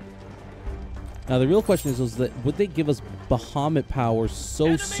 Now the real question is that would they give us Bahamut powers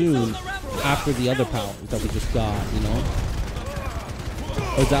so soon after the other powers that we just got, you know?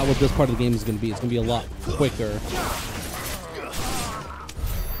 Or is that what this part of the game is going to be? It's going to be a lot quicker.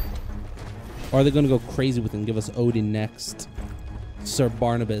 Or are they going to go crazy with it and give us Odin next? Sir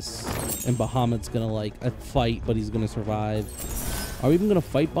Barnabas. And Bahamut's going to like a fight, but he's going to survive. Are we even going to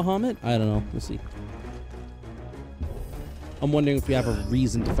fight Bahamut? I don't know. We'll see. I'm wondering if we have a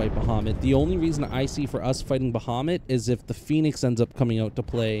reason to fight Bahamut. The only reason I see for us fighting Bahamut is if the Phoenix ends up coming out to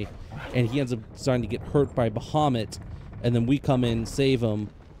play and he ends up starting to get hurt by Bahamut, and then we come in, save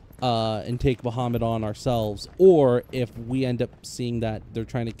him, and take Bahamut on ourselves. Or if we end up seeing that they're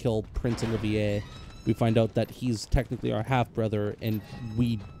trying to kill Prince Olivier, we find out that he's technically our half-brother, and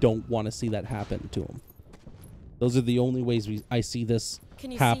we don't want to see that happen to him. Those are the only ways I see this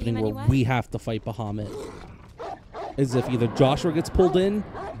happening, where we have to fight Bahamut. Is if either Joshua gets pulled in,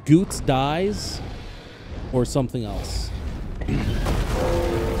 Goots dies, or something else.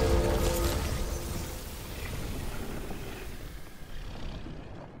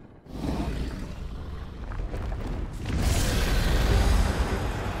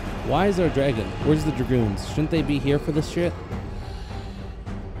 Why is there a dragon? Where's the dragoons? Shouldn't they be here for this shit?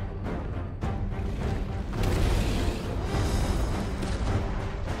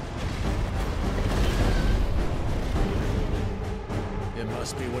 It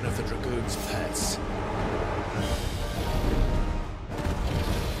must be one of the dragoons' pets.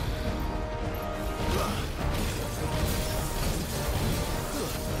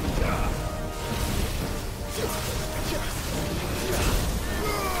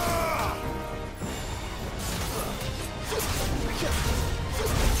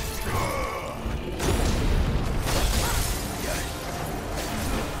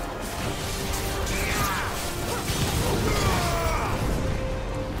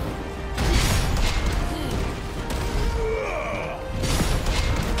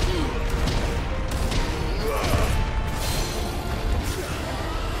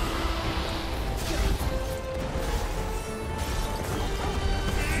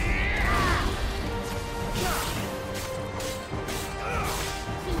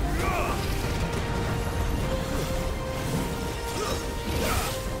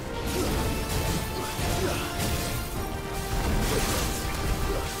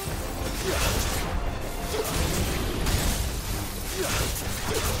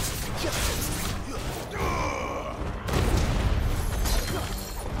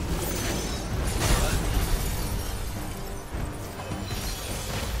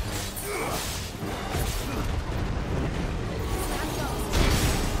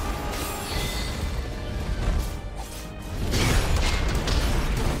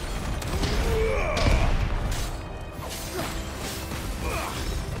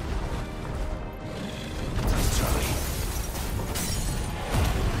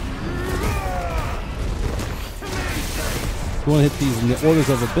 We want to hit these in the orders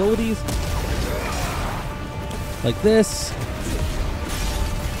of abilities. Like this.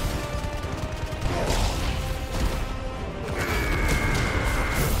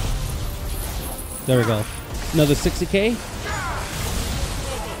 There we go. Another 60k.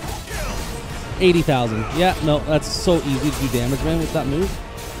 80,000. Yeah, no, that's so easy to do damage, man, with that move.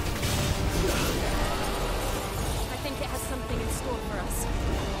 I think it has something in store for us.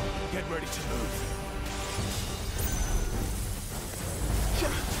 Get ready to move.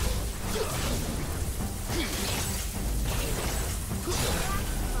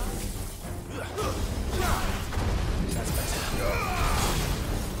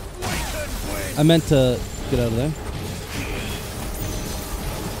 I meant to get out of there.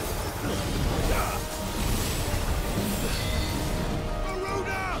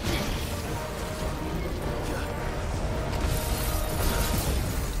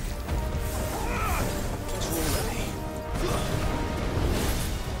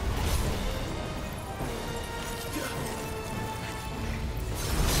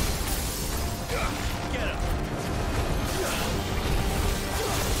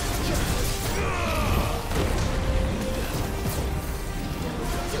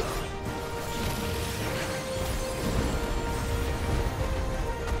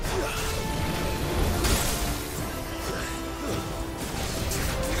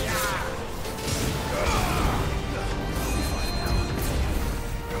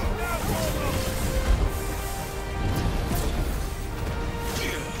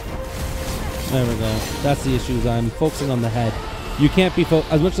 There we go. That's the issue. Is I'm focusing on the head. You can't be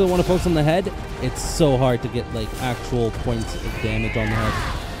as much as I want to focus on the head. It's so hard to get like actual points of damage on the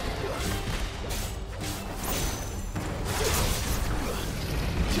head.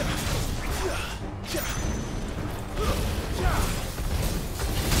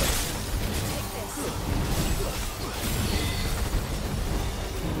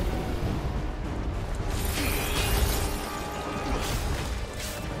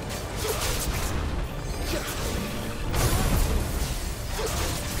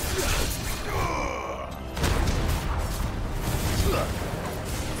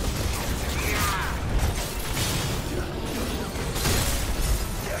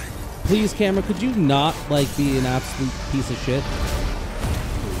 Please, camera, could you not, like, be an absolute piece of shit?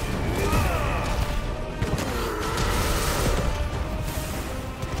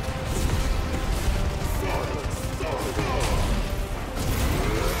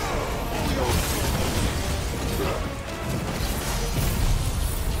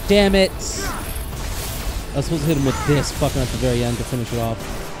 Damn it! I was supposed to hit him with this fucking at the very end to finish it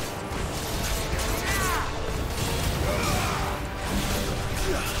off.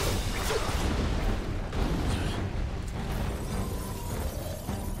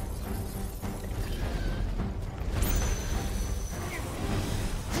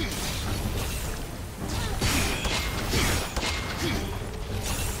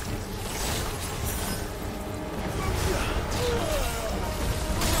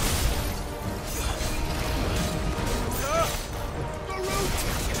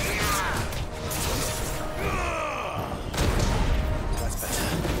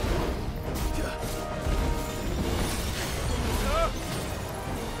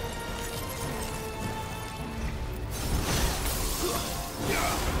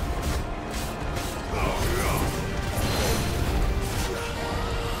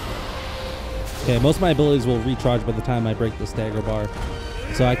 Okay, most of my abilities will recharge by the time I break the stagger bar,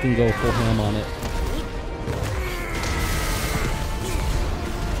 so I can go full ham on it.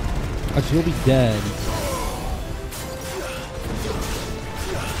 Actually, he'll be dead.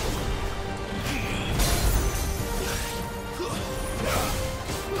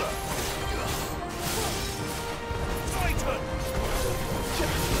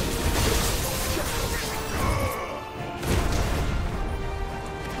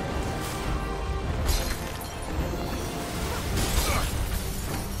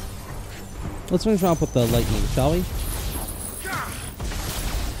 Let's finish off with the lightning, shall we?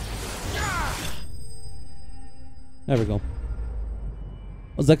 There we go.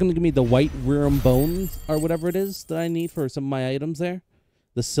 Is that going to give me the white rerum bones or whatever it is that I need for some of my items there?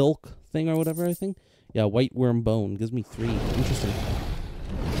 The silk thing or whatever, I think? Yeah, white worm bone gives me 3. Interesting.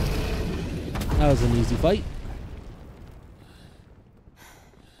 That was an easy fight.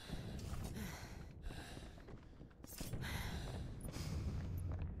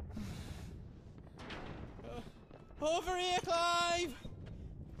 Over here, Clive!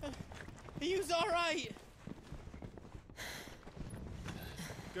 Are you alright?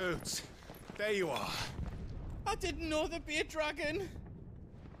 Goods, there you are. I didn't know there'd be a dragon.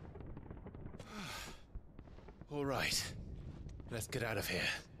 All right, let's get out of here.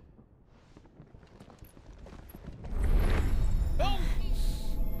 Oh!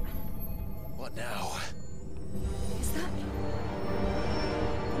 What now? Is that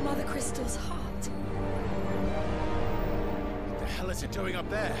Mother Crystal's heart? What the hell is it doing up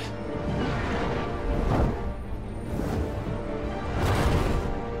there?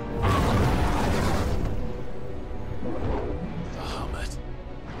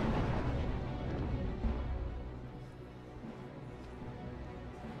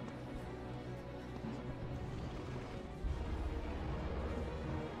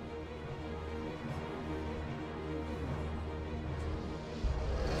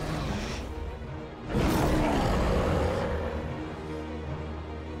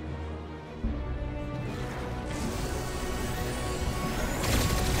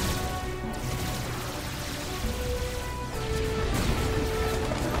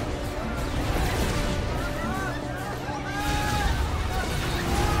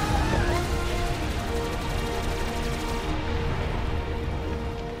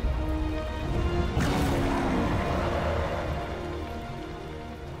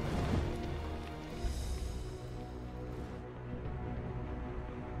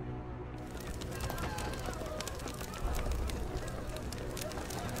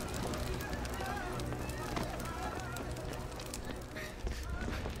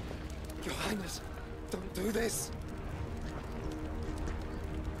 Highness, don't do this.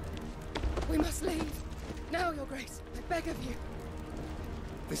 We must leave. Now, Your Grace. I beg of you.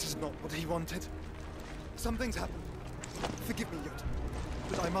 This is not what he wanted. Something's happened. Forgive me, Yod,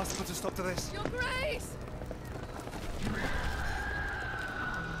 but I must put a stop to this. Your Grace!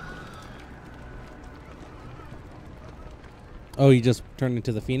 Oh, he just turned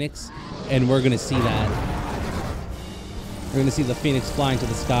into the Phoenix? And we're gonna see that. We're gonna see the Phoenix flying to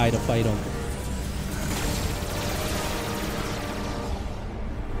the sky to fight him.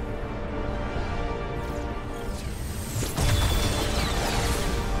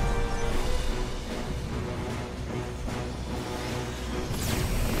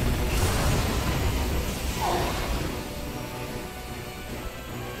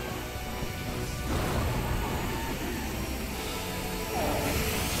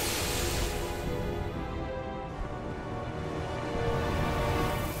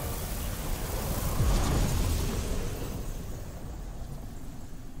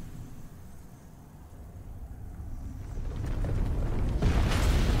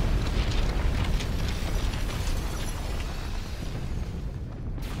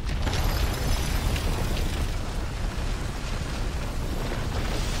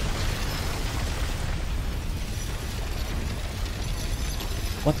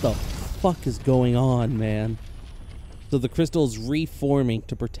 What the fuck is going on, man? So the crystal is reforming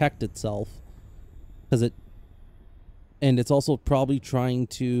to protect itself. Because and it's also probably trying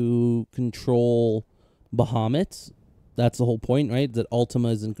to control Bahamut. That's the whole point, right? That Ultima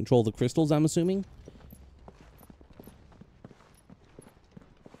is in control of the crystals, I'm assuming.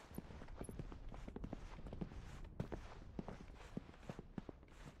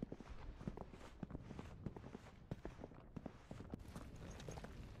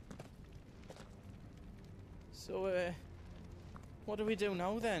 So, what do we do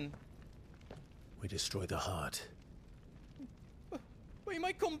now then? We destroy the heart. Well, you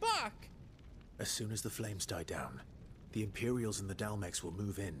might come back. As soon as the flames die down, the Imperials and the Dalmex will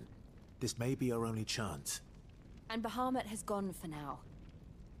move in. This may be our only chance. And Bahamut has gone for now.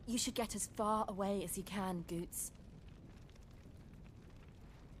 You should get as far away as you can, Goots.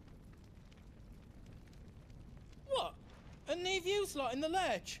 What? And leave you lot in the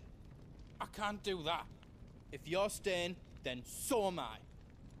lurch? I can't do that. If you're staying, then so am I.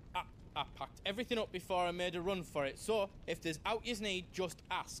 I packed everything up before I made a run for it, so if there's out you need, just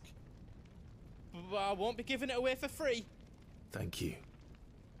ask. But I won't be giving it away for free. Thank you.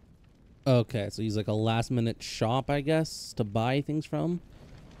 Okay, so he's like a last-minute shop, I guess, to buy things from.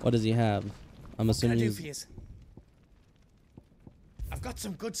 What does he have? I'm assuming What can I do for yous? I've got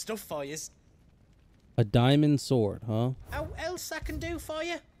some good stuff for yous. A diamond sword, huh? How else I can do for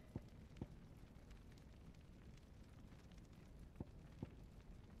you?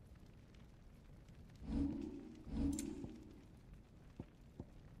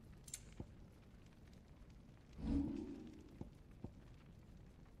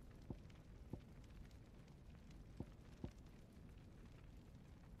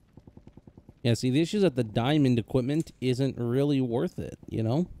 Yeah, see, the issue is that the diamond equipment isn't really worth it, you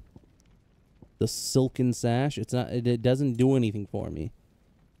know? The silken sash, it's not, it doesn't do anything for me.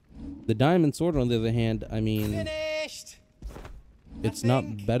 The diamond sword, on the other hand, I mean... Finished! It's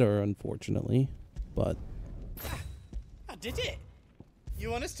not better, unfortunately, but... I did it!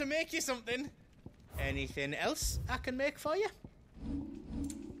 You want us to make you something? Anything else I can make for you?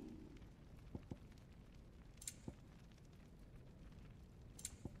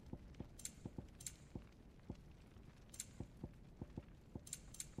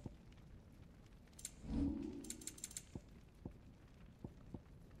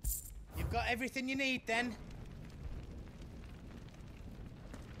 Got everything you need then?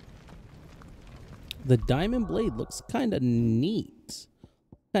 The diamond blade looks kind of neat.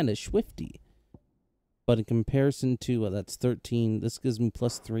 Kind of swifty. But in comparison to, that's 13, this gives me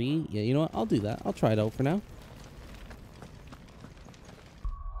 +3. Yeah, you know what? I'll do that. I'll try it out for now.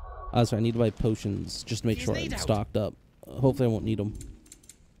 Oh, sorry, I need to buy potions just to make sure I'm stocked up. Hopefully I won't need them.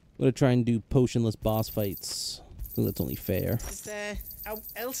 I'm going to try and do potionless boss fights. I think that's only fair. Is there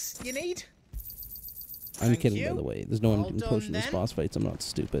else you need? I'm kidding, by the way. There's no one doing potionless boss fights. I'm not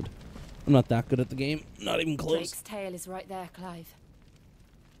stupid. I'm not that good at the game. Not even close. Drake's tail is right there, Clive.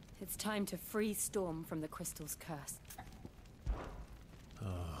 It's time to free Storm from the crystal's curse.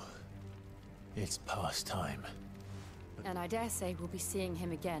 Oh, it's past time. And I dare say we'll be seeing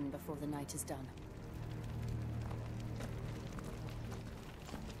him again before the night is done.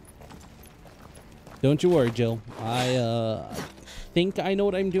 Don't you worry, Jill. I think I know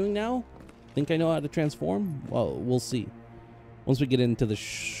what I'm doing now. Think I know how to transform. Well, we'll see. Once we get into the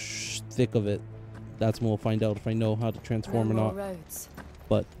thick of it. That's when we'll find out if I know how to transform or No not. more roads.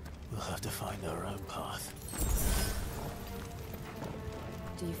 But We'll have to find our own path.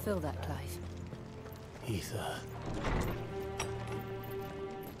 Do you feel that, Clive? Ether.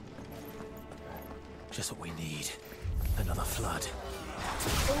 Just what we need. Another flood.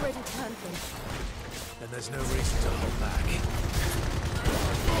 Already turned them. And there's no reason to hold back.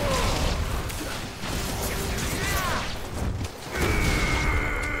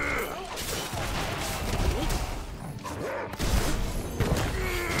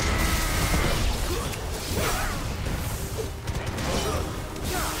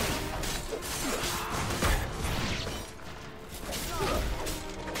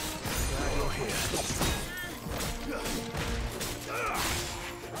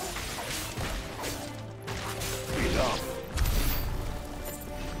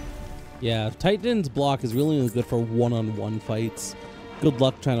 yeah, Titan's block is really only good for one-on-one fights. Good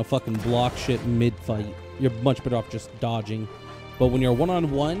luck trying to fucking block shit mid-fight. You're much better off just dodging. But when you're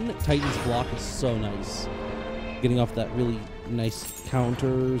one-on-one, Titan's block is so nice. Getting off that really nice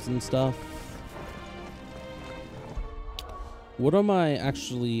counters and stuff. What are my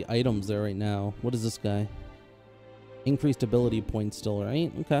actually items there right now? What is this guy? Increased ability points still,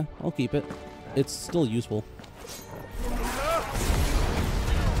 right? Okay, I'll keep it. It's still useful.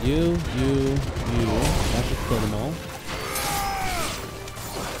 You. That should kill them all.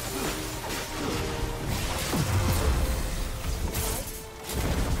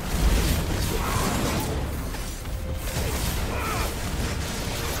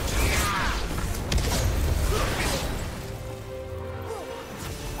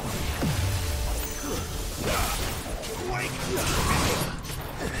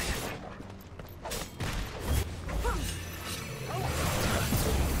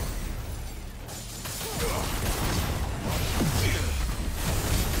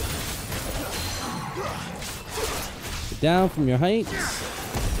 Down from your height,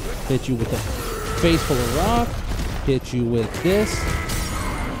 hit you with a face full of rock, hit you with this,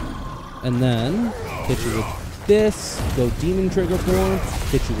 and then hit you with this, go demon trigger form,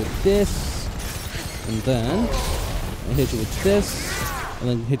 hit you with this, and then I hit you with this, and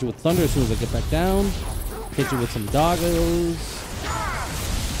then hit you with thunder as soon as I get back down, hit you with some doggos.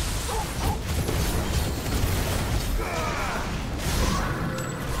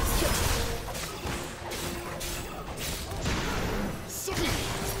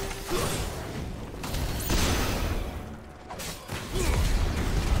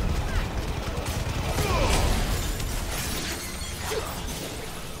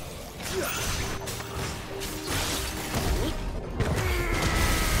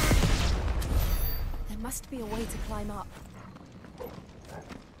 There must be a way to climb up.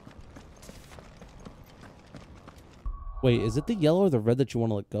 Wait, is it the yellow or the red that you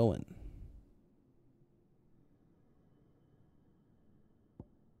want to let go in?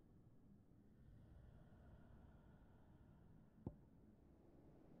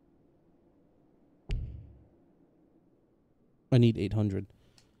 I need 800.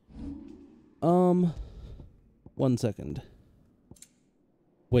 1 second.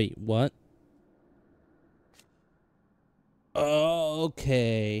 Wait, what?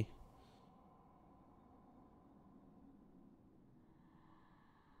 Okay.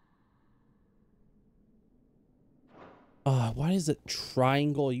 Why is it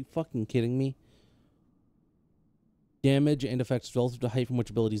triangle? Are you fucking kidding me? Damage and effects relative to height from which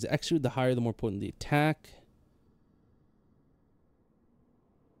abilities execute. The higher, the more potent the attack.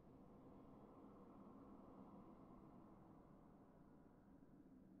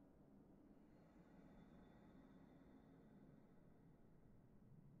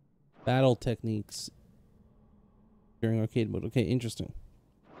 Battle techniques during arcade mode. Okay, interesting.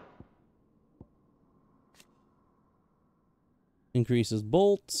 Increases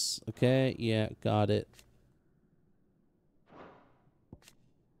bolts. Okay, yeah, got it.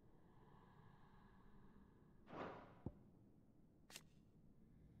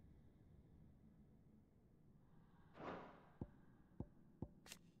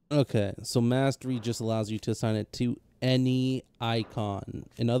 Okay, so mastery just allows you to assign it to any icon.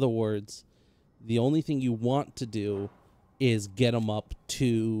 In other words, the only thing you want to do is get them up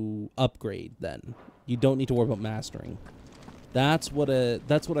to upgrade then. You don't need to worry about mastering. That's what I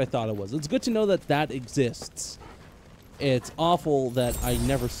thought it was. It's good to know that that exists. It's awful that I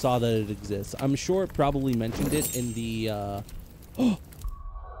never saw that it exists. I'm sure it probably mentioned it in the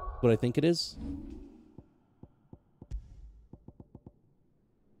what I think it is.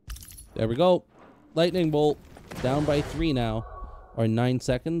 There we go. Lightning bolt. Down by 3 now. Or 9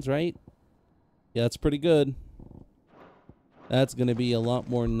 seconds, right? Yeah, that's pretty good. That's going to be a lot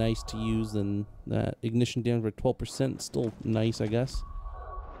more nice to use than that. Ignition damage by 12%. Still nice, I guess.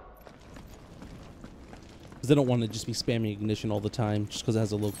 Because I don't want to just be spamming ignition all the time just because it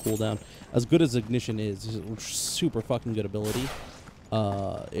has a low cooldown. As good as ignition is, it's super fucking good ability.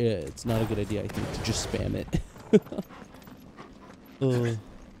 It's not a good idea, I think, to just spam it.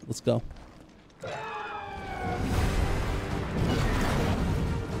 Let's go.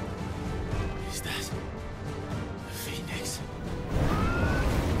 Is that a phoenix?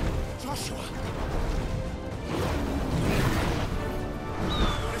 Joshua!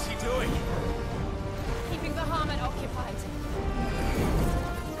 What is he doing? Keeping the Harmon occupied.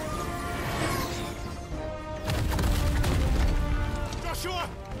 Joshua!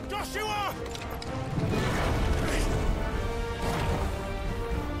 Joshua!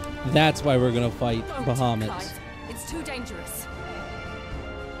 That's why we're gonna fight Bahamut. It's too dangerous.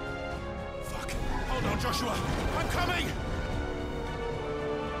 Fuck. Hold on, Joshua. I'm coming!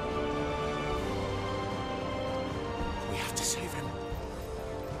 We have to save him.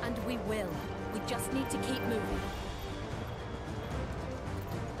 And we will. We just need to keep moving.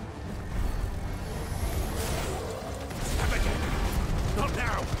 Not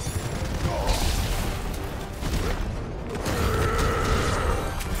now!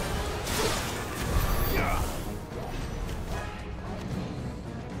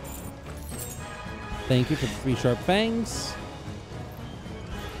 Thank you for the 3 sharp fangs.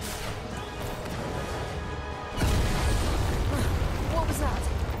 What was that?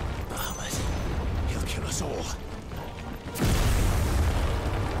 Bahamut. He'll kill us all.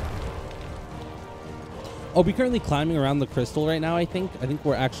 Oh, we're currently climbing around the crystal right now, I think. I think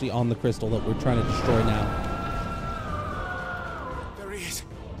we're actually on the crystal that we're trying to destroy now. There he is.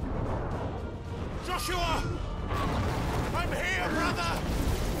 Joshua! I'm here, brother!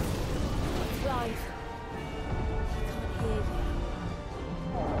 Clive. I can't hear you.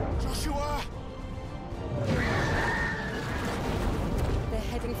 Joshua! They're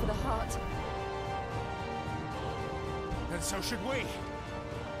heading for the heart. And so should we.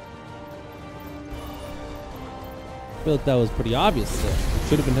 I feel like that was pretty obvious there. It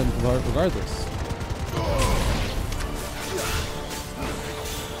should have been done regardless.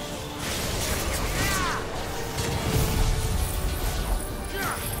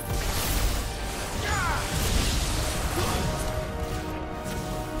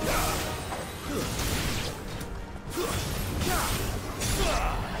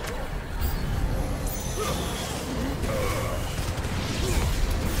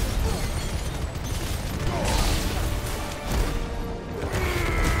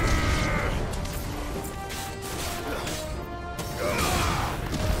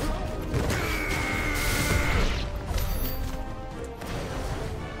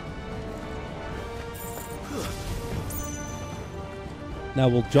 Now,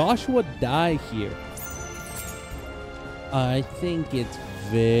 will Joshua die here? I think it's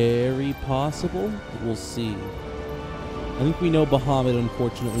very possible. We'll see. I think we know Bahamut,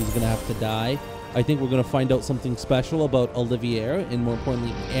 unfortunately, is going to have to die. I think we're going to find out something special about Olivier, and more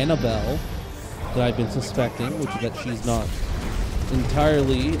importantly, Annabelle, that I've been suspecting, which is that she's not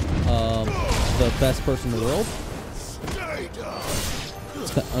entirely the best person in the world.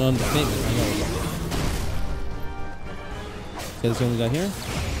 It's an understatement, I know. Okay, this is the only guy here.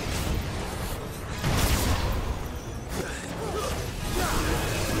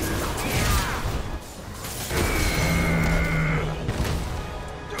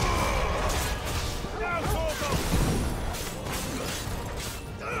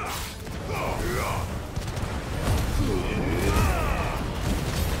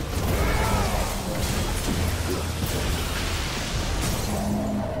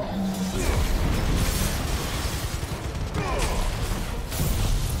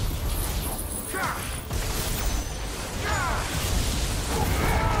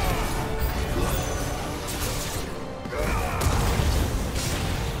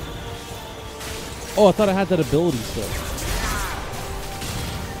 Oh, I thought I had that ability still.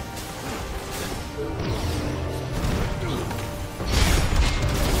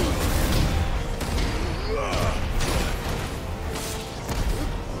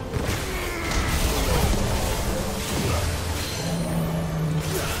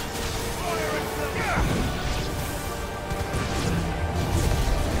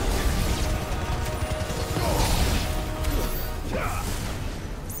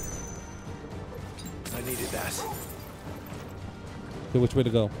 Okay, which way to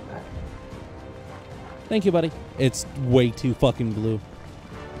go? Thank you, buddy. It's way too fucking blue.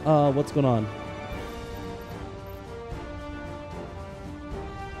 What's going on?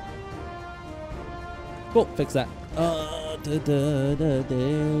 Cool, fix that.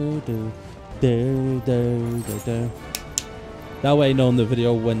 That way, knowing the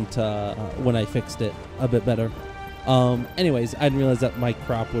video went when I fixed it a bit better. Anyways, I didn't realize that my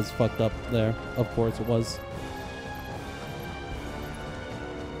crop was fucked up there. Of course it was.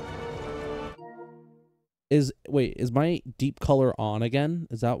 Wait, is my deep color on again?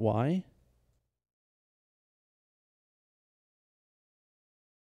 Is that why?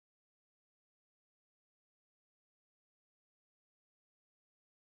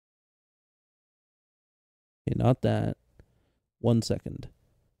 Okay, not that. 1 second.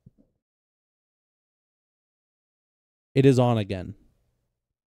 It is on again.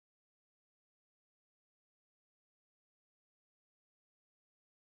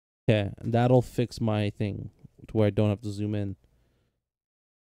 Okay, and that'll fix my thing to where I don't have to zoom in.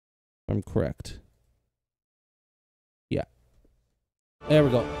 I'm correct. Yeah. There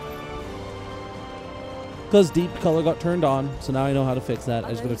we go. Because deep color got turned on, so now I know how to fix that. I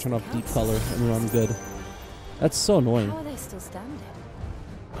just gotta turn off deep color and then I'm good. That's so annoying. How are they still standing?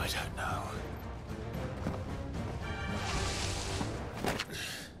 I don't know.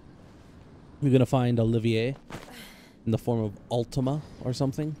 We're gonna find Olivier in the form of Ultima or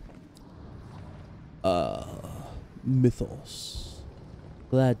something. Mythos.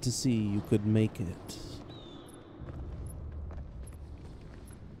 Glad to see you could make it.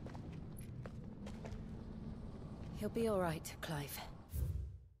 He'll be all right, Clive.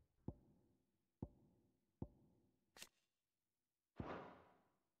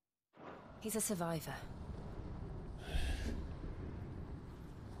 He's a survivor.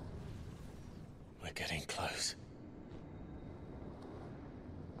 We're getting close.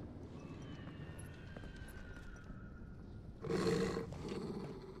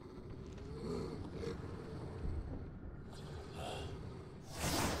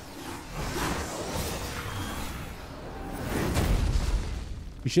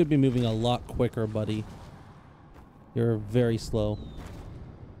 You should be moving a lot quicker, buddy. You're very slow.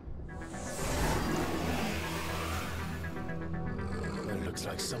 It looks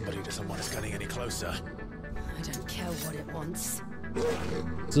like somebody doesn't want us getting any closer. I don't care what it wants.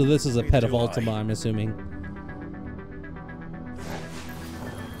 So this is a pet of Ultima, I'm assuming.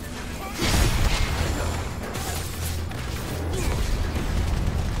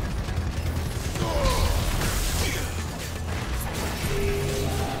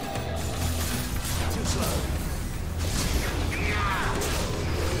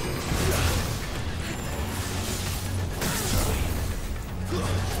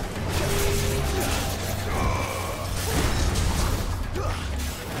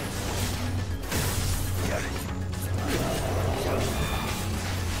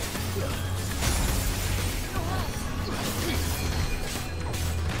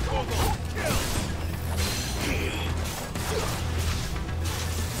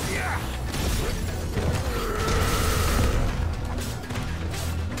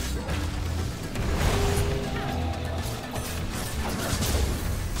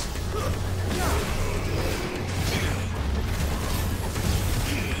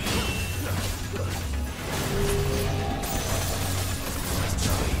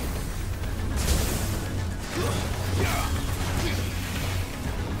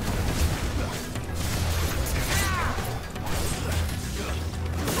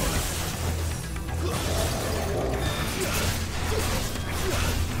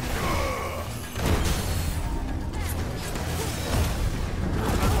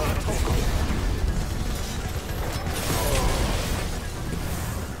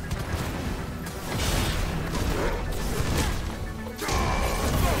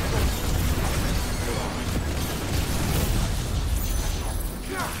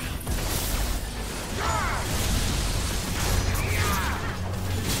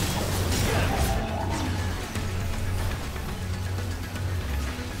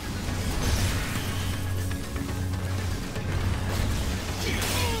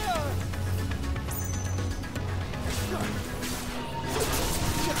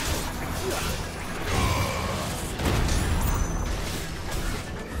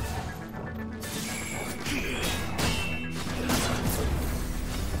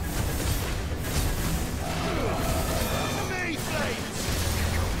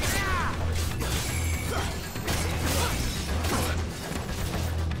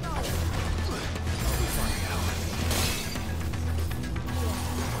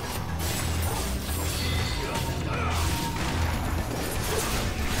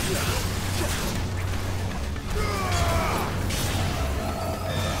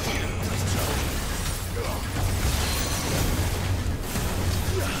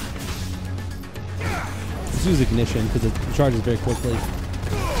 Just use ignition because it charges very quickly.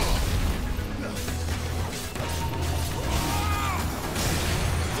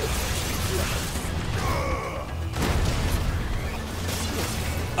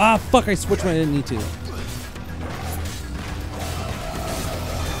 Ah, fuck, I switched when I didn't need to.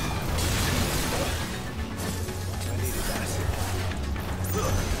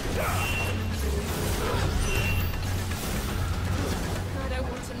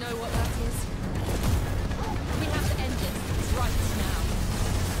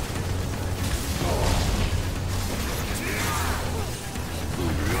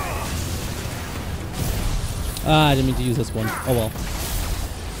 Ah, I didn't mean to use this one. Oh well.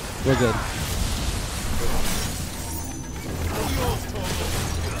 We're good.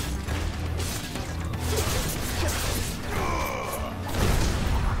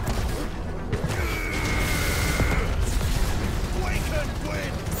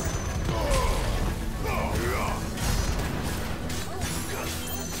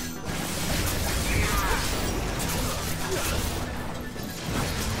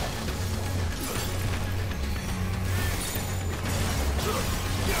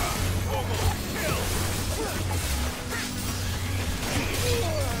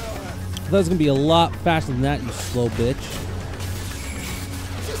 I thought it was gonna be a lot faster than that, you slow bitch.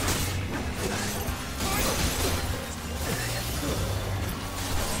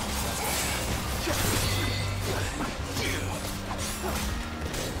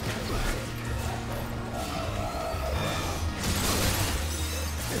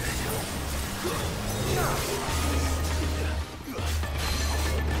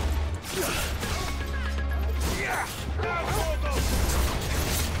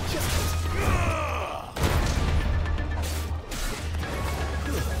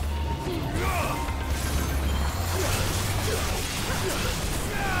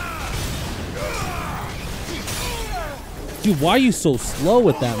 Dude, why are you so slow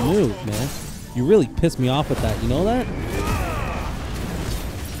with that move, man? You really pissed me off with that. You know that?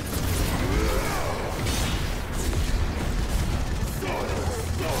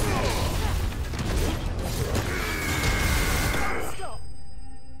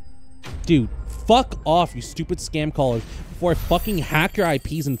 Dude, fuck off, you stupid scam callers, before I fucking hack your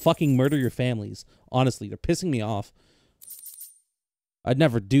IPs and fucking murder your families. Honestly, they're pissing me off. I'd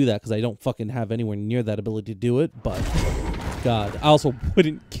never do that because I don't fucking have anywhere near that ability to do it, but God, I also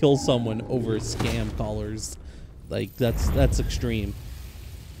wouldn't kill someone over scam callers. Like, that's extreme.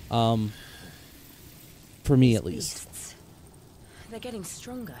 For me at least. They're getting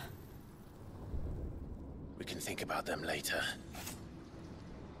stronger. We can think about them later.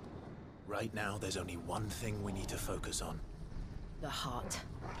 Right now, there's only one thing we need to focus on. The heart.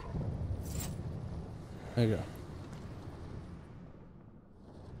 There you go.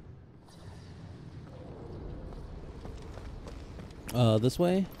 This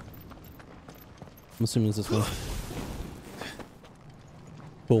way? I'm assuming it's this way.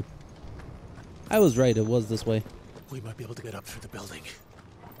 Cool. I was right, it was this way. We might be able to get up through the building.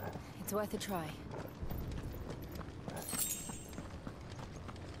 It's worth a try.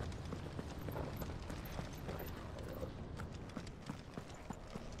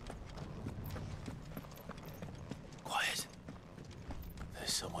 Quiet.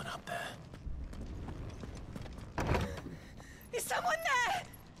 There's someone up there. Is someone there?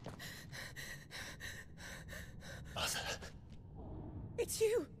 Mother. It's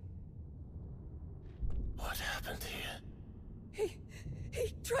you. What happened here?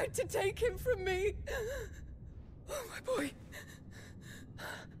 He tried to take him from me. Oh, my boy.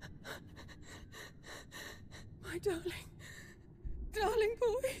 My darling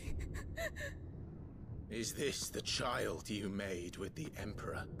boy. Is this the child you made with the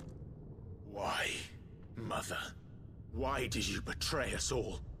Emperor? Why, Mother? Why did you betray us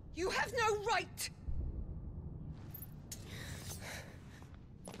all? You have no right.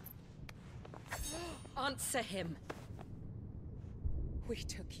 Answer him. We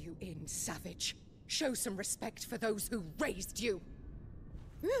took you in, savage. Show some respect for those who raised you.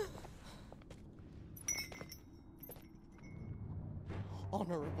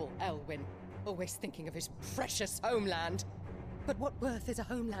 Honorable Elwyn, always thinking of his precious homeland. But what worth is a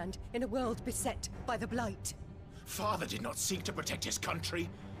homeland in a world beset by the Blight? Father did not seek to protect his country.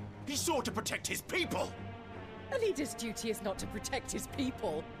 He sought to protect his people. A leader's duty is not to protect his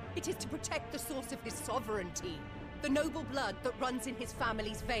people. It is to protect the source of his sovereignty. The noble blood that runs in his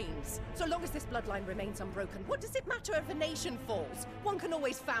family's veins. So long as this bloodline remains unbroken, what does it matter if a nation falls? One can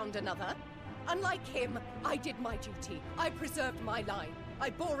always found another. Unlike him, I did my duty. I preserved my line. I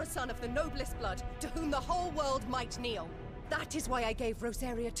bore a son of the noblest blood, to whom the whole world might kneel. That is why I gave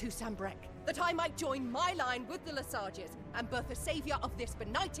Rosaria to Sambrek. that I might join my line with the Lesages and birth a savior of this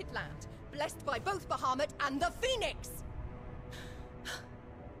benighted land, blessed by both Bahamut and the Phoenix!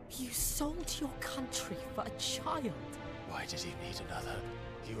 You sold your country for a child. Why did he need another?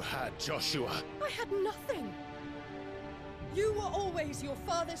 You had Joshua. I had nothing. You were always your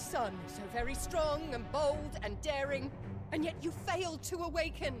father's son, so very strong and bold and daring, and yet you failed to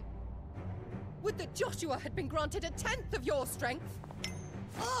awaken. Would that Joshua had been granted 1/10 of your strength?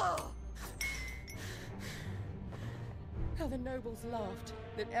 Oh! How the nobles laughed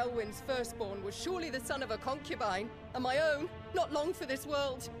that Elwyn's firstborn was surely the son of a concubine, and my own, not long for this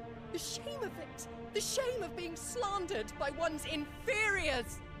world. The shame of it! The shame of being slandered by one's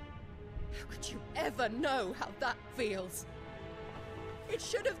inferiors! How could you ever know how that feels? It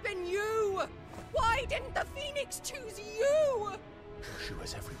should have been you! Why didn't the Phoenix choose you?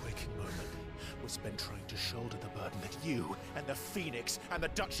 Joshua's every waking moment was spent trying to shoulder the burden that you and the Phoenix and the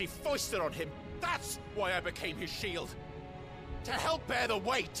Duchy foisted on him. That's why I became his shield. To help bear the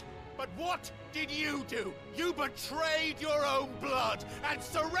weight. But what did you do? You betrayed your own blood and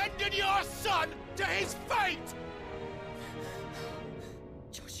surrendered your son to his fate!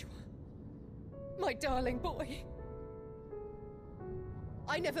 Joshua, my darling boy.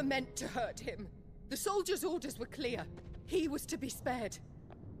 I never meant to hurt him. The soldiers' orders were clear. He was to be spared.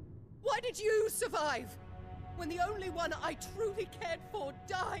 Why did you survive when the only one I truly cared for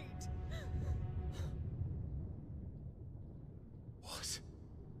died? What?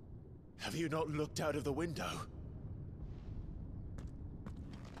 Have you not looked out of the window?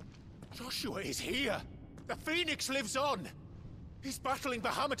 Joshua is here! The Phoenix lives on! He's battling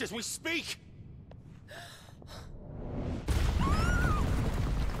Bahamut as we speak!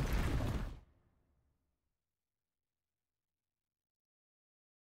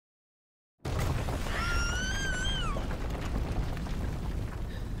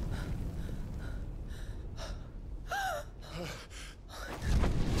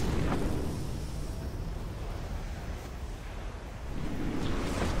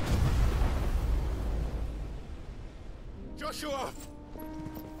 Joshua!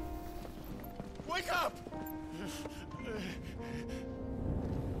 Wake up!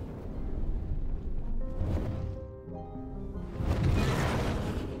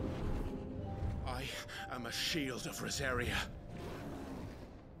 I am a shield of Rosaria.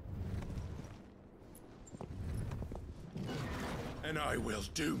 And I will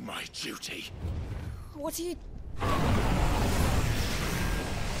do my duty. What are you...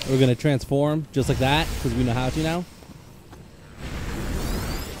 We're gonna transform just like that, because we know how to now.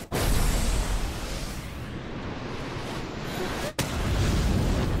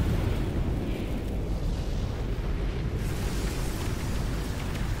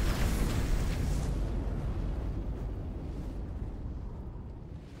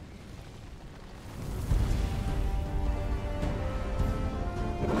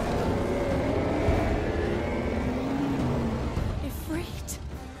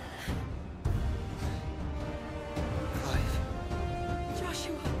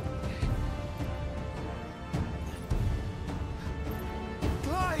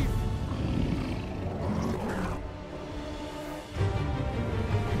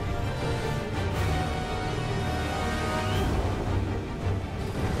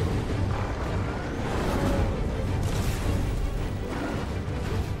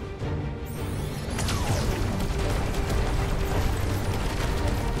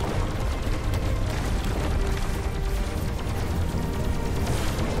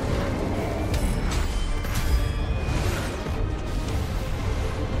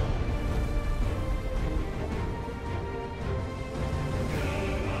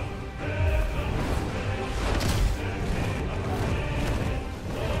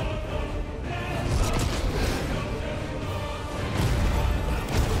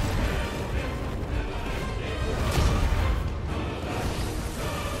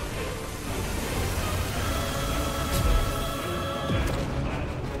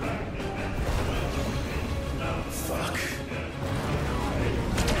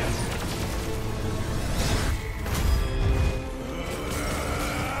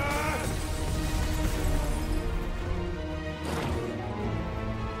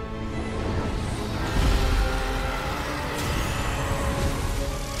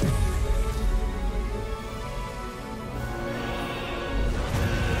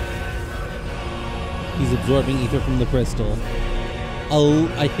 He's absorbing ether from the crystal.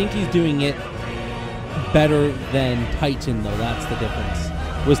 I think he's doing it better than Titan, though. That's the difference.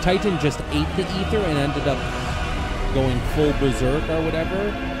 Was Titan just ate the ether and ended up going full berserk or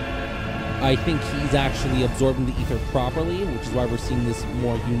whatever? I think he's actually absorbing the ether properly, which is why we're seeing this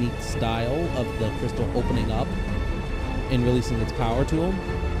more unique style of the crystal opening up and releasing its power to him.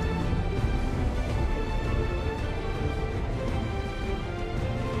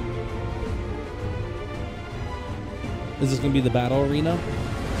 Is this going to be the battle arena?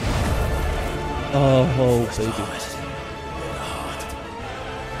 Oh, baby.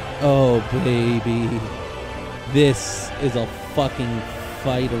 Oh, baby. This is a fucking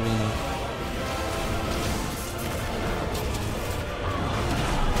fight arena.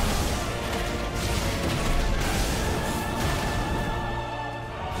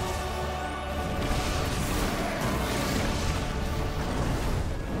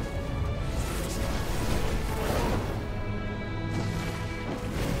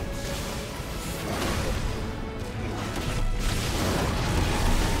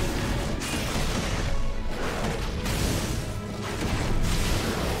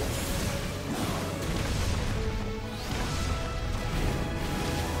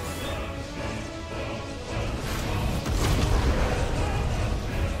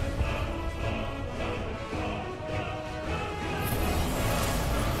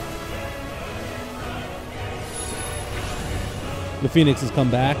 The Phoenix has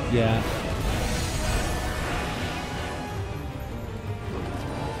come back, yeah.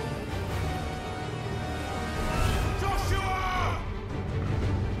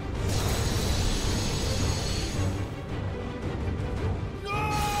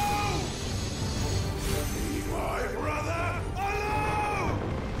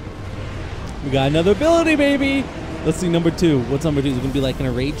 We got another ability, baby! Let's see number 2. What's number 2? Is it gonna be like in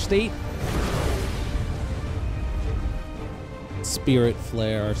a rage state? Spirit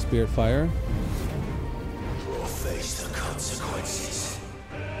Flare or Spirit Fire. We'll face the consequences.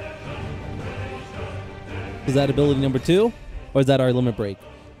 Is that ability number 2? Or is that our limit break?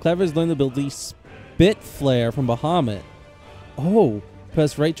 Clever's learned the ability Spit Flare from Bahamut. Oh,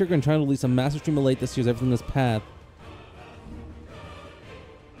 press right trigger and try to release a massive stream of light that steers everything in this path.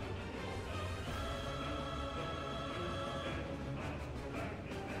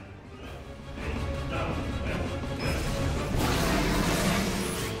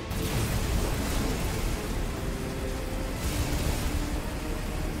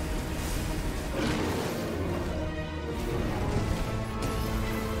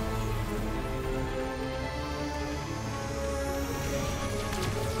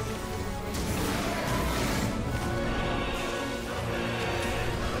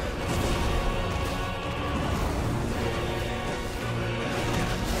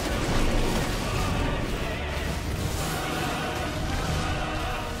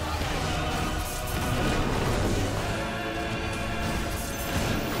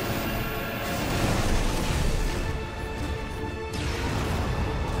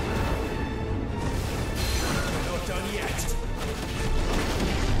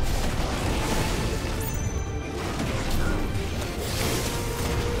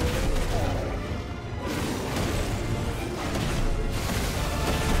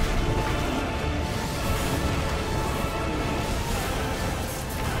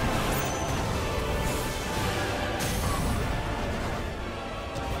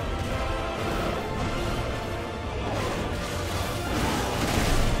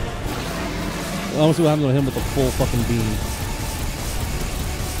 I want to see what happens with him with the full fucking beam.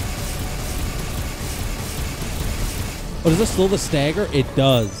 Oh, does this slow the stagger? It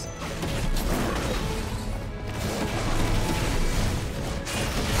does.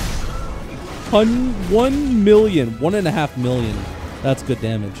 $1 million, $1.5 million. That's good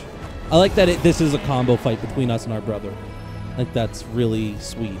damage. I like that this is a combo fight between us and our brother. Like, that's really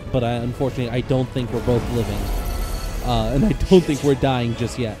sweet. But unfortunately, I don't think we're both living. And I don't think we're dying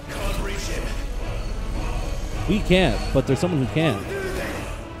just yet. We can't, but there's someone who can.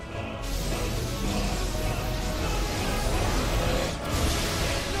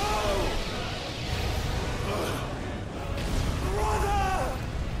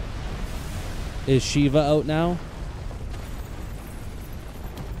 Is Shiva out now?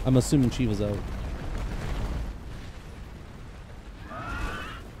 I'm assuming Shiva's out.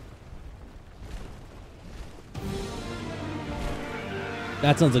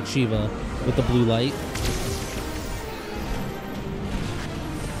 That sounds like Shiva with the blue light.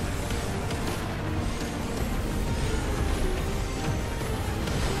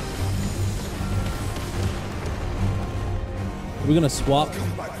 Are we gonna swap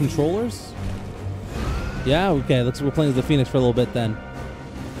controllers? Yeah, okay, we're playing as the Phoenix for a little bit then.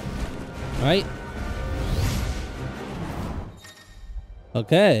 Alright.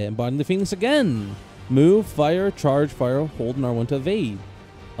 Okay, embodying the Phoenix again. Move, fire, charge, fire, hold, and R1 to evade.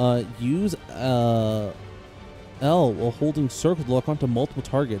 Use L while holding circle to lock onto multiple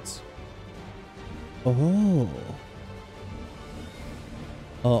targets. Oh.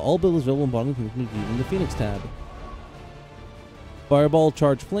 All abilities available in bottom can be viewed in the Phoenix tab. Fireball,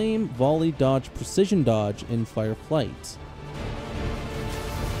 charge flame, volley, dodge, precision dodge, and fire flight.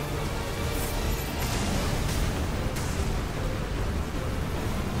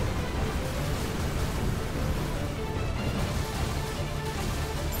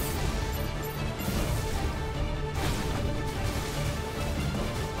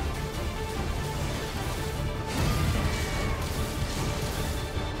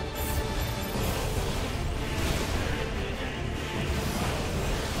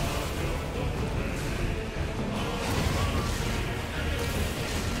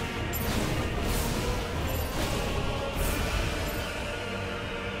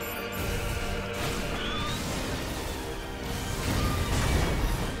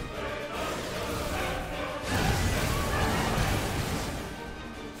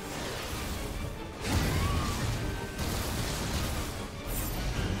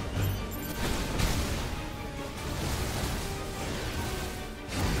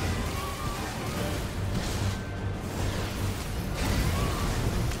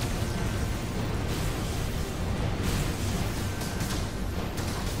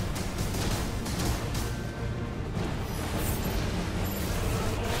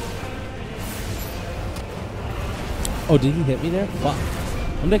 Oh, did he hit me there? Fuck.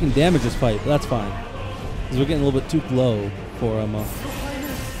 I'm taking damage this fight, but that's fine. Because we're getting a little bit too low for him.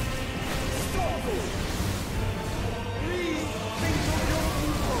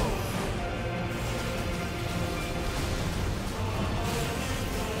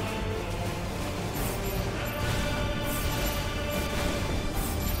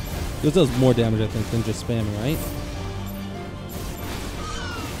 This does more damage, I think, than just spamming, right?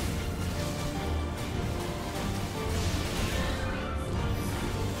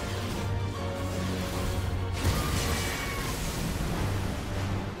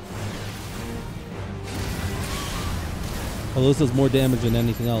 Although this does more damage than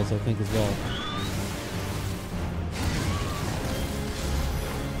anything else, I think, as well.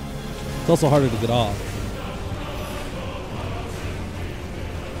 It's also harder to get off.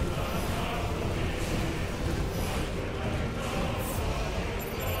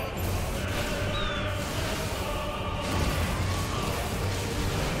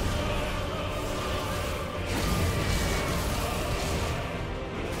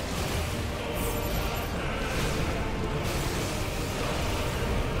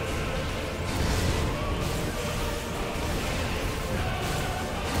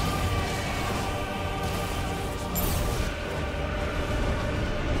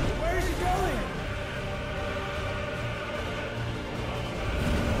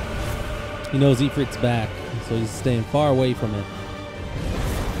 He knows Ifrit's back, so he's staying far away from it.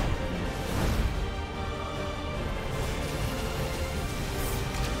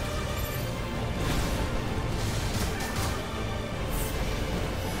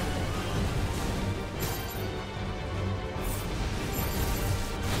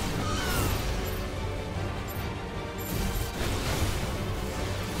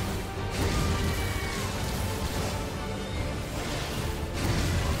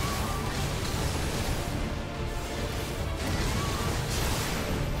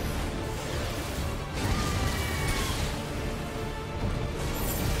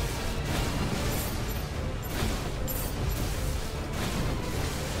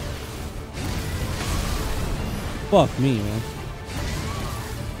 Fuck me, man.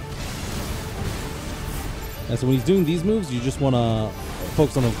 Yeah, so when he's doing these moves, you just want to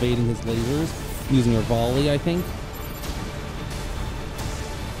focus on evading his lasers, using your volley, I think.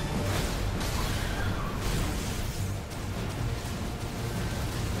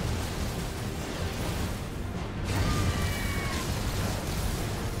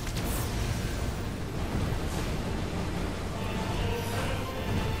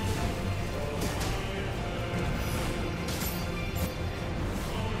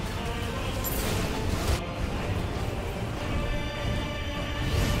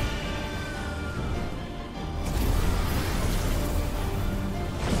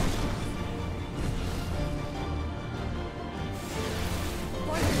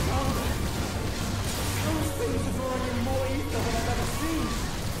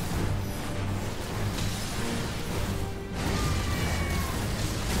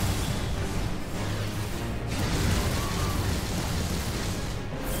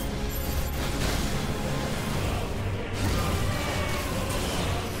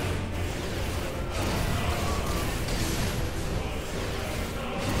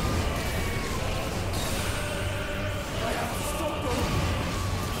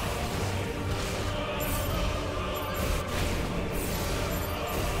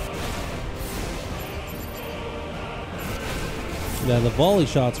 Yeah, the volley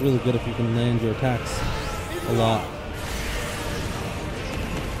shot's really good if you can land your attacks a lot.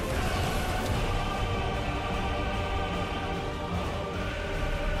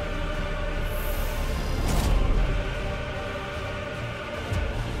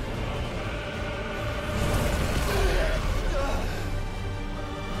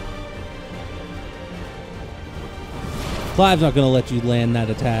 Clive's not going to let you land that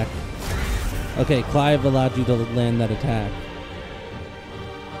attack. Okay, Clive allowed you to land that attack.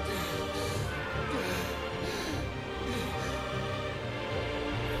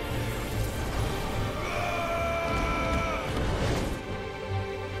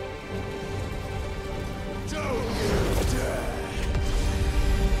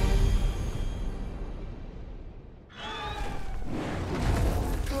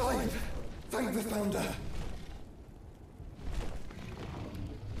 Clive! Thank the Founder!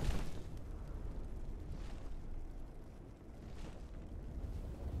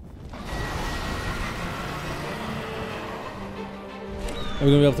 Are we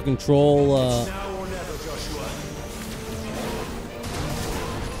going to be able to control... Now or never, Joshua.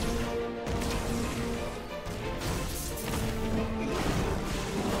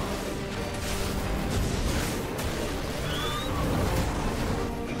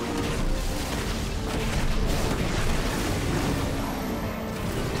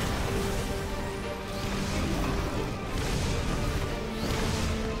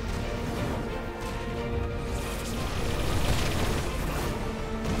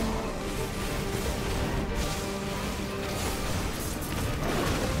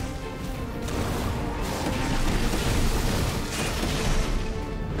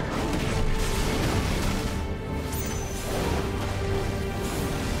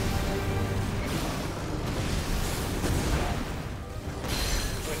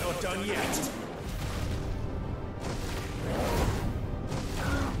 Done yet.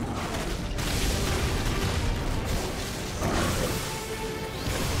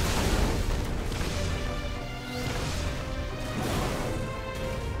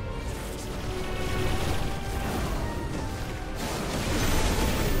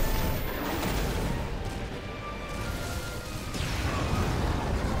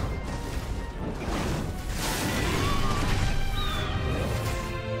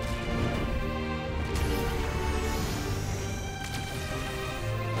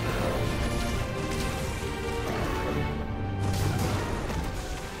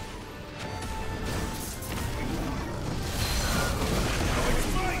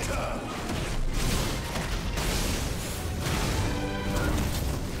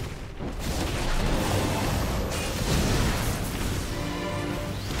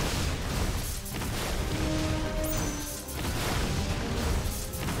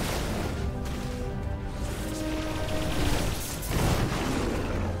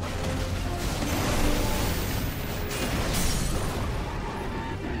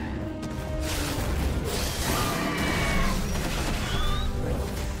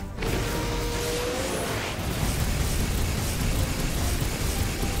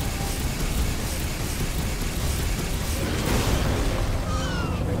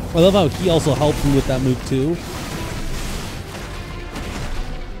 I love how he also helped me with that move too.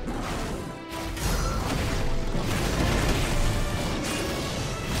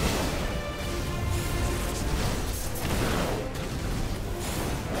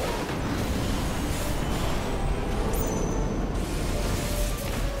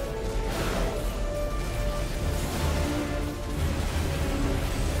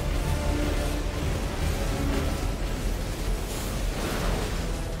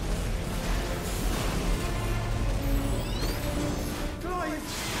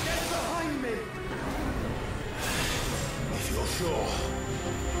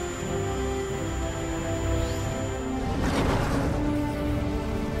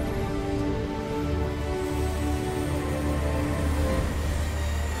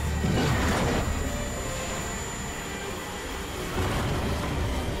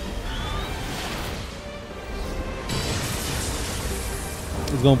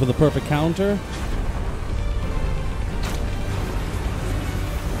 He's going for the perfect counter.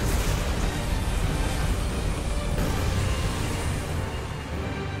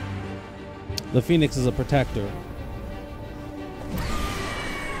 The Phoenix is a protector.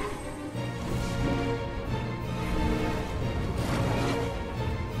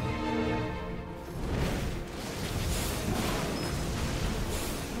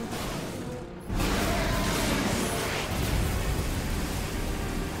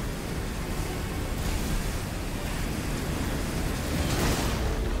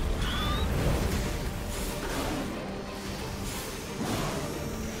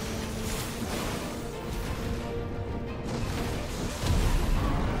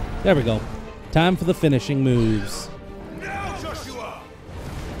 There we go. Time for the finishing moves. Now, Joshua!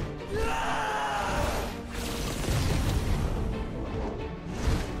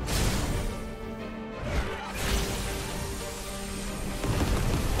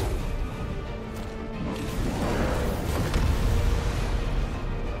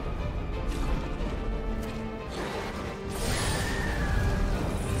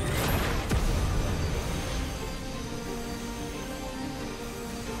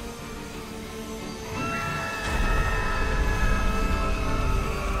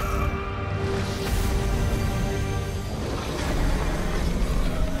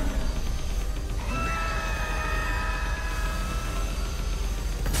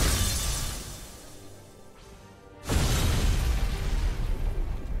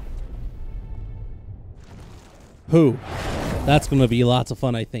 Who? That's going to be lots of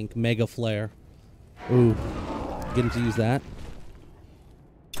fun, I think. Mega Flare. Ooh. Getting to use that.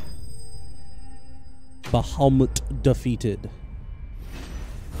 Bahamut defeated.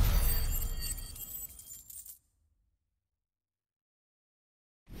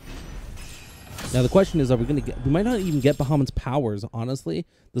 Now the question is, are we going to get... We might not even get Bahamut's powers, honestly.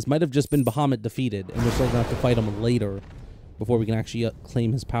 This might have just been Bahamut defeated, and we're still going to have to fight him later before we can actually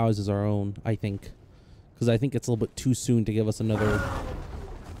claim his powers as our own, I think. Because I think it's a little bit too soon to give us another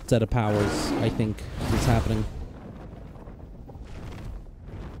set of powers, I think, is happening.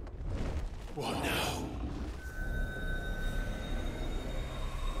 What now?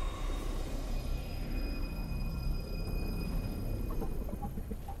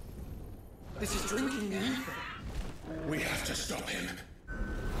 This is drinking me. We have to stop him.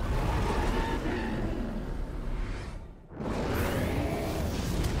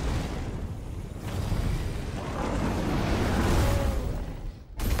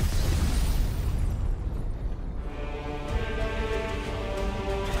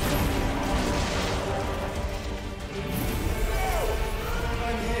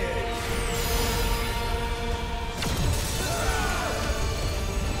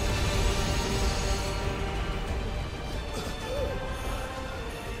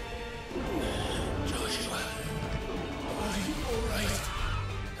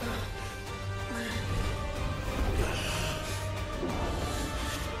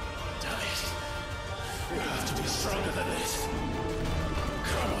 Stronger than this.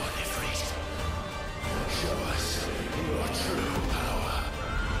 Come on, Ifrit. Show us your true power.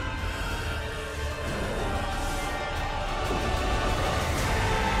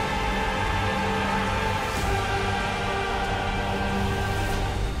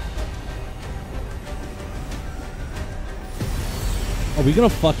 Are we gonna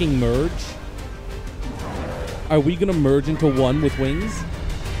fucking merge? Are we gonna merge into one with wings?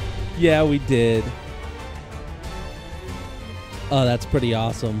 Yeah, we did. Oh, that's pretty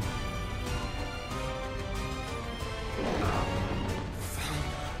awesome.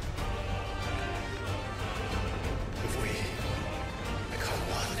 If we become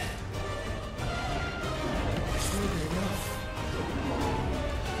one, it's really enough.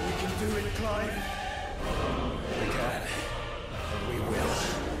 We can do it, Clive. We can. We will.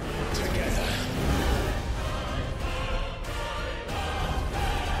 Together.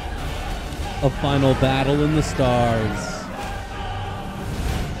 A final battle in the stars.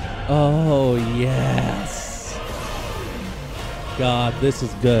 Oh, yes. God, this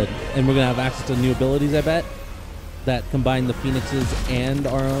is good. And we're going to have access to new abilities, I bet, that combine the Phoenix's and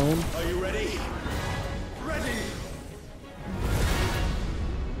our own. Are you ready? Ready!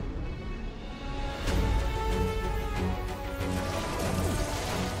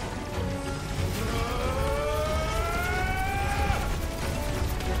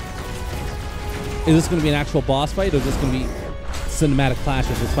 Is this going to be an actual boss fight, or is this going to be cinematic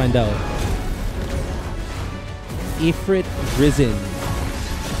clashes? Let's find out. Ifrit Risen.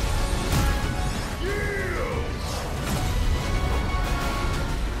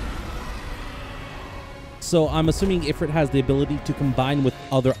 So I'm assuming Ifrit has the ability to combine with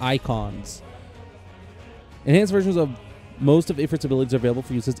other icons. Enhanced versions of most of Ifrit's abilities are available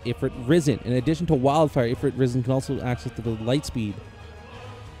for use as Ifrit Risen. In addition to Wildfire, Ifrit Risen can also access the light speed.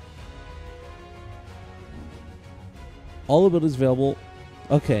 All abilities available.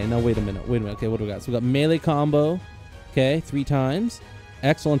 Okay, now wait a minute. Okay, what do we got? So we got melee combo. Okay, 3 times.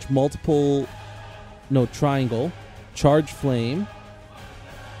 X launch multiple. No, triangle. Charge flame.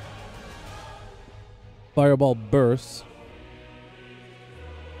 Fireball burst.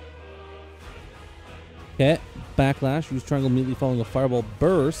 Okay, backlash. Use triangle immediately following a fireball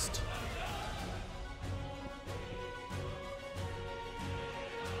burst.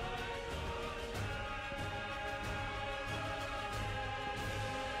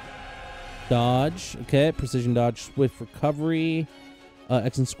 Dodge. Okay. Precision dodge. Swift recovery.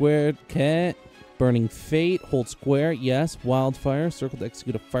 X and squared. Okay. Burning Fate. Hold square. Yes. Wildfire. Circle to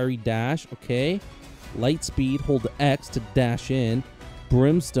execute a fiery dash. Okay. Light speed. Hold X to dash in.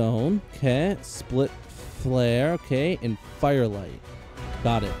 Brimstone. Okay. Split flare. Okay. And firelight.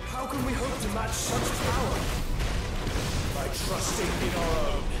 Got it. How can we hope to match such power? By trusting in our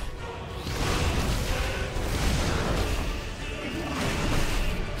own.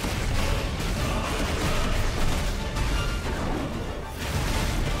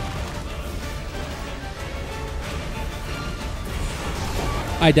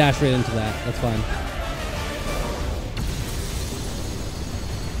 I dash right into that. That's fine.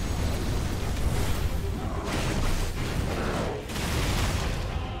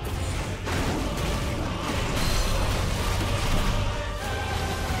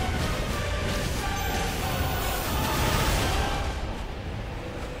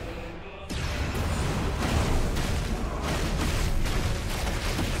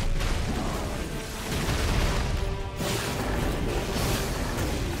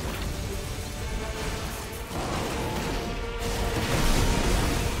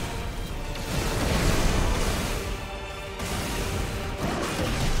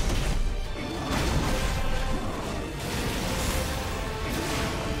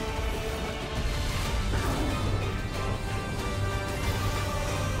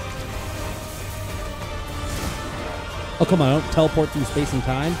 Oh, come on. I don't teleport through space and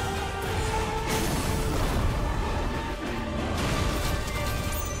time.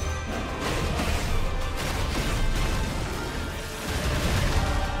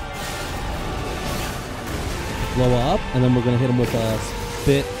 Blow up, and then we're going to hit him with a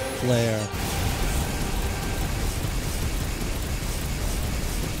spit flare.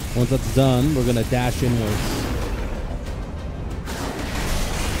 Once that's done, we're going to dash inwards.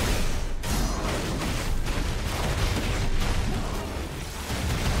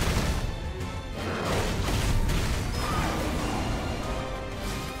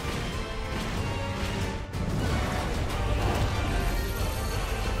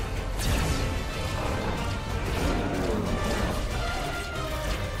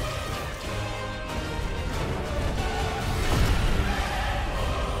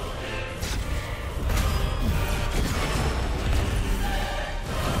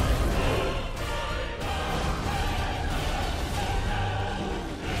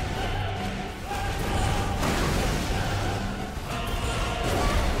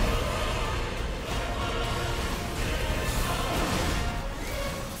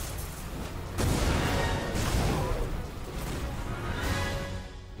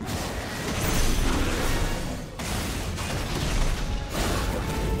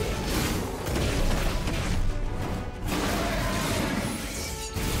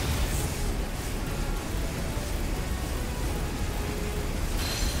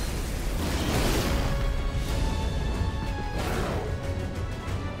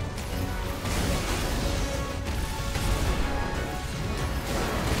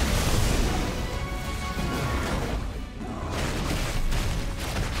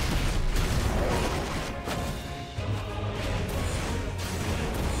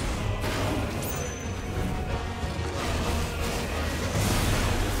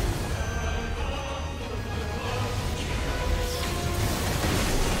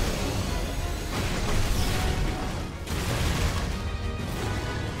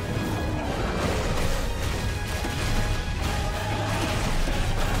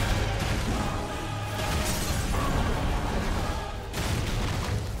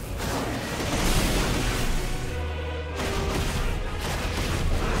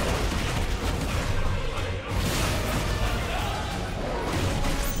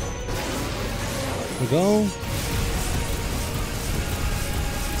 Go.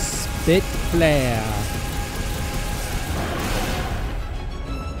 Spit flare.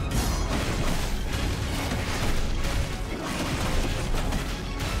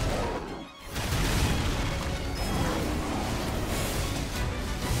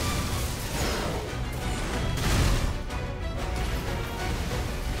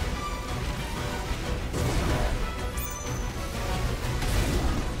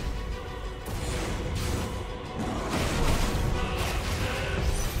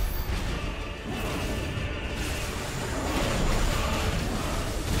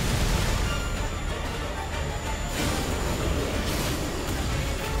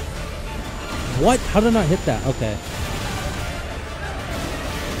 What? How did I not hit that? Okay.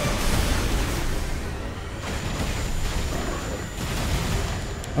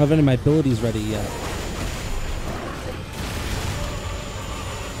 I don't have any of my abilities ready yet.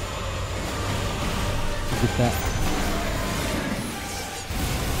 Get that.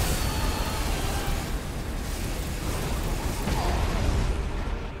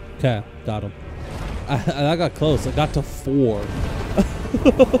 Okay, got him. I got close. I got to 4.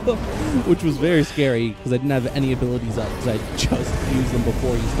 Which was very scary because I didn't have any abilities up because I just used them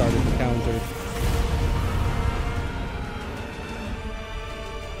before he started the counter.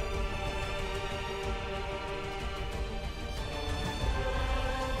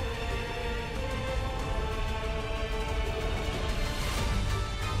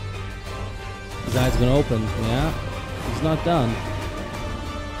 His eyes gonna open. Yeah, he's not done.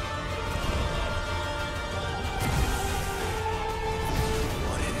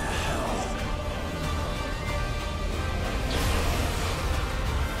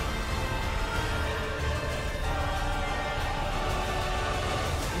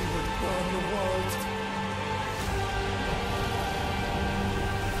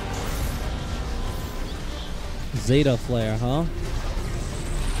 Zeta flare, huh?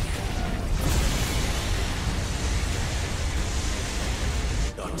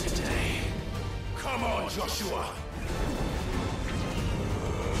 Not today. Come on, Joshua.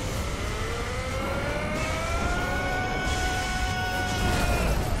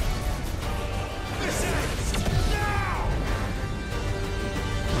 This ends now.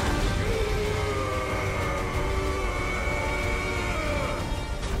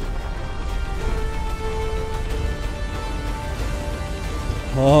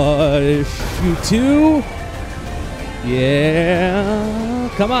 Shoot 2. Yeah.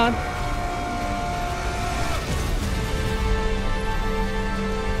 Come on.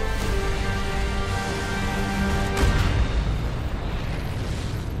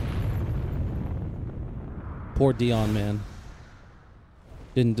 Poor Dion, man.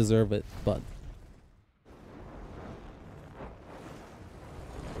 Didn't deserve it, but.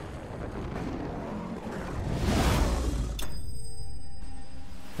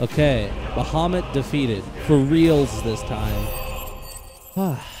 Okay, Bahamut defeated. For reals this time.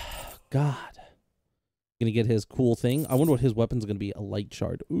 Ah, God. Gonna get his cool thing. I wonder what his weapon's gonna be. A light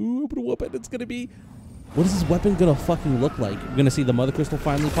shard. Ooh, but a weapon it's gonna be. What is his weapon gonna fucking look like? We're gonna see the mother crystal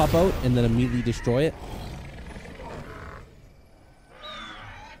finally pop out and then immediately destroy it.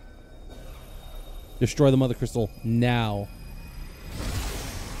 Destroy the mother crystal now.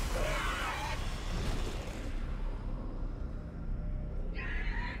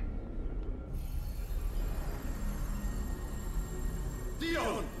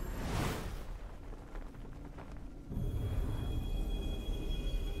 Dion!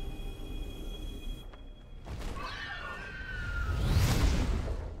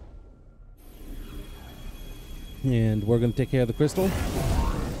 And we're gonna take care of the crystal.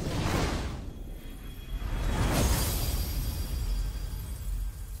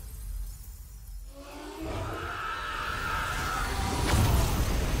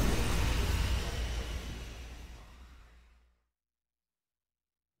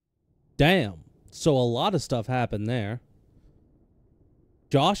 Damn. So a lot of stuff happened there.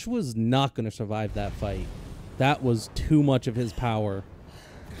 Josh was not going to survive that fight. That was too much of his power.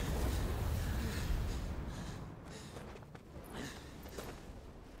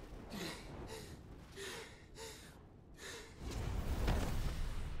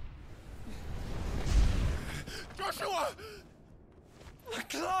 Joshua!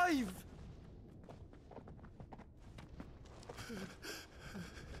 Clive!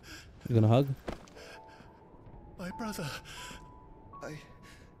 You gonna hug? My brother.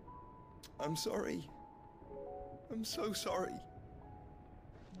 I'm sorry. I'm so sorry.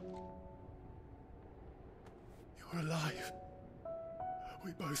 You're alive.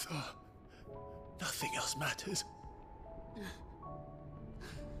 We both are. Nothing else matters.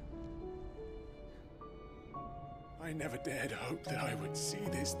 I never dared hope that I would see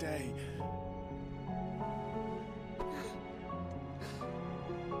this day.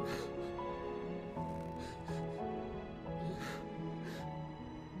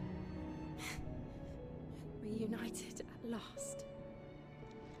 Reunited at last.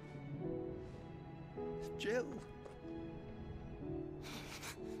 Jill.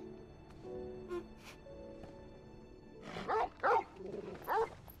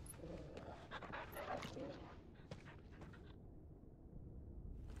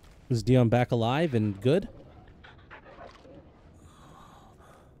 Is Dion back alive and good?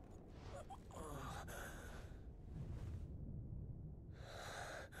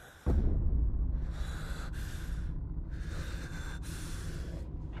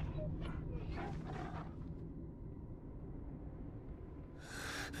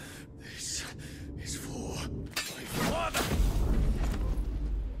 This is for my father.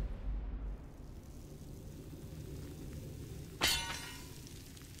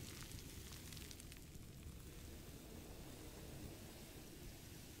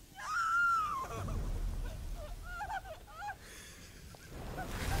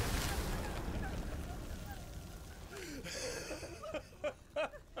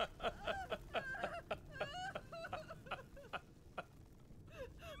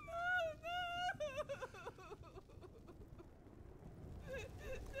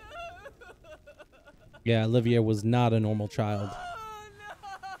 Yeah, Olivia was not a normal child.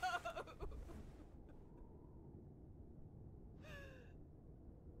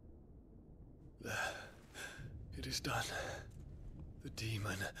 There. It is done. The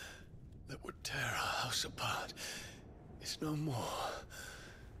demon that would tear our house apart is no more.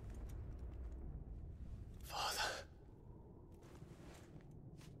 Father.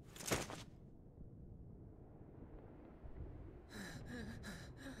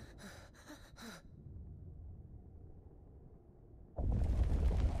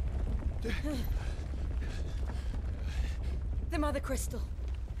 The Mother Crystal.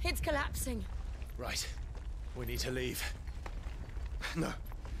 It's collapsing. Right. We need to leave. No.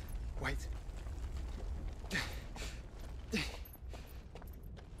 Wait.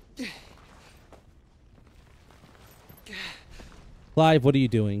 Clive, what are you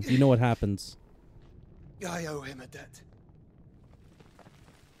doing? You know what happens. I owe him a debt.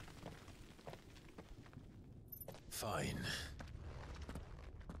 Fine.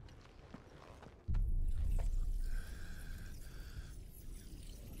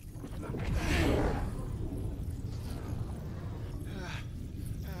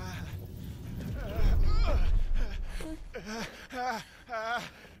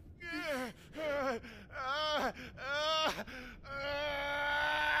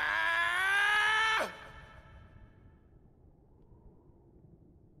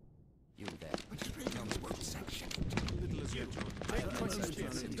 You there.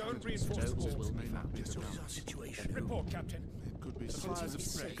 Don't reinforce the walls. Situation. Report, Captain.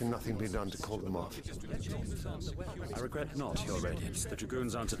 Can nothing be done to call them off? I regret not, Your Radiance. The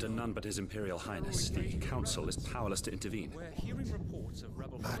Dragoons answer to none but His Imperial Highness. The Council is powerless to intervene. We're hearing reports of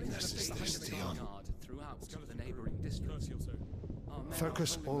rebel Madness is this, Dion. throughout the neighboring districts.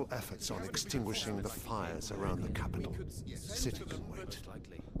 Focus all efforts on extinguishing the fires around the capital. City can wait.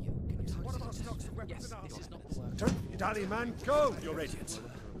 Don't dally, man. Go! Your Radiance.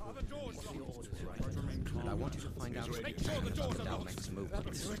 And I want you to find out Make sure the doors are locked. next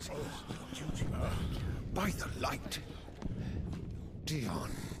movements. By the light! Dion.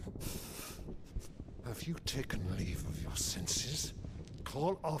 Have you taken leave of your senses?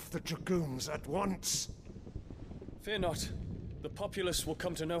 Call off the Dragoons at once! Fear not. The populace will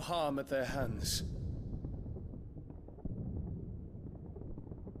come to no harm at their hands.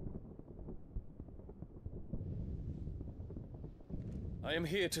 I am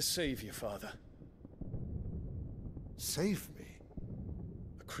here to save you, Father. Save me?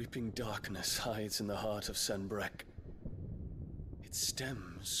 A creeping darkness hides in the heart of Sanbreque. It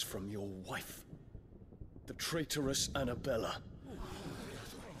stems from your wife, the traitorous Annabella.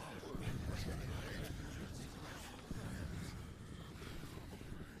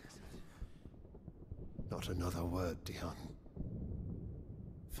 Not another word, Dion.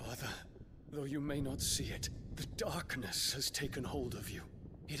 Father, though you may not see it, the darkness has taken hold of you.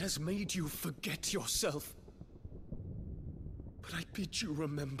 It has made you forget yourself. But I bid you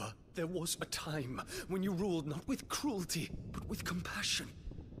remember, there was a time when you ruled not with cruelty, but with compassion.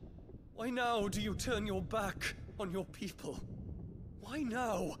 Why now do you turn your back on your people? Why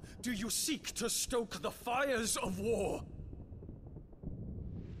now do you seek to stoke the fires of war?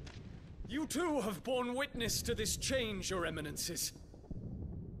 You too have borne witness to this change, Your Eminences.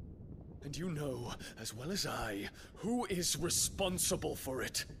 And you know, as well as I, who is responsible for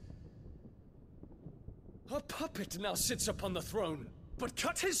it. A puppet now sits upon the throne, but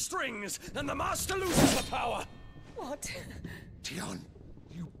cut his strings, and the master loses the power! What? Dion,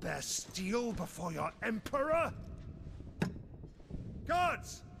 you bear steel before your Emperor?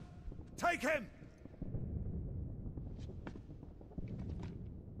 Guards! Take him!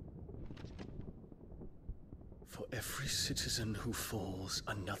 For every citizen who falls,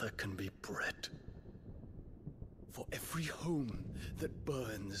 another can be bred. For every home that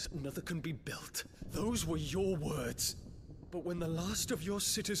burns, another can be built. Those were your words. But when the last of your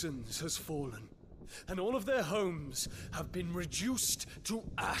citizens has fallen, and all of their homes have been reduced to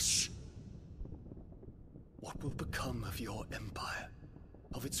ash, what will become of your empire,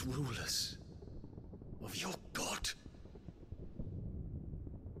 of its rulers, of your god?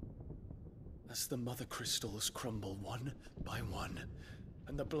 As the Mother Crystals crumble one by one,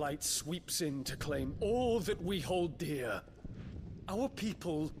 and the Blight sweeps in to claim all that we hold dear, our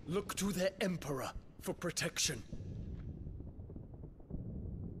people look to their Emperor for protection.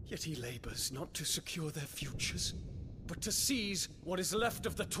 Yet he labors not to secure their futures, but to seize what is left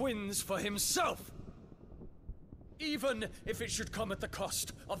of the twins for himself. Even if it should come at the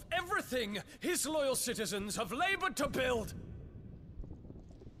cost of everything his loyal citizens have labored to build.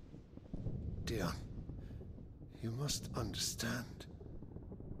 Dion, you must understand.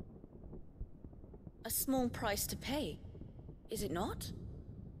 A small price to pay, is it not?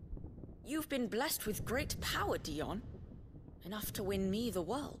 You've been blessed with great power, Dion. Enough to win me the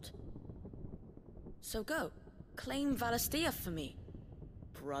world. So go, claim Valisthea for me,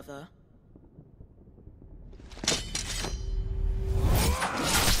 brother.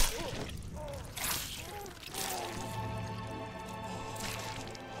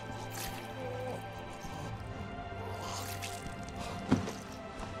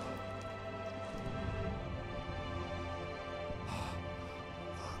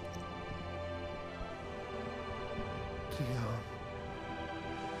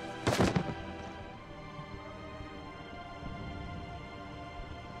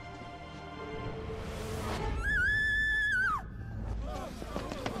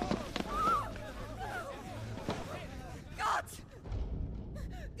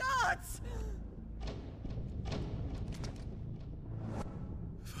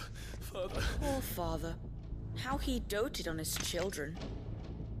 Poor father. How he doted on his children.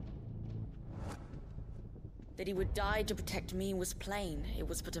 That he would die to protect me was plain. It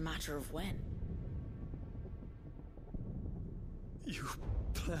was but a matter of when. You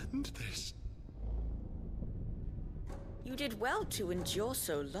planned this? You did well to endure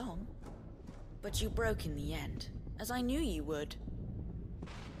so long. But you broke in the end, as I knew you would.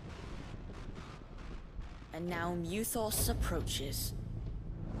 And now Muthos approaches.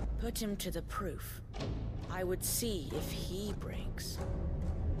 Put him to the proof. I would see if he breaks.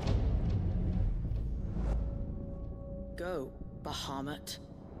 Go, Bahamut.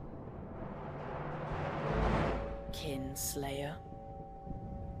 Kinslayer.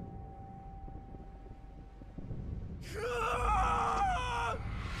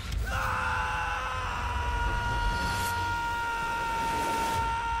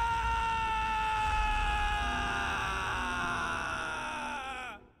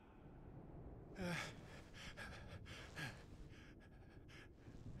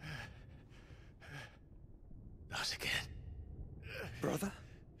 Not again. Brother?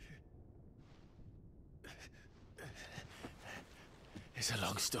 It's a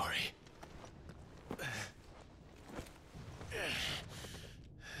long story.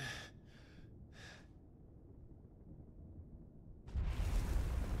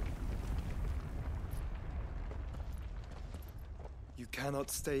 You cannot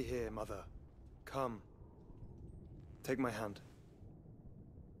stay here, Mother. Come. Take my hand.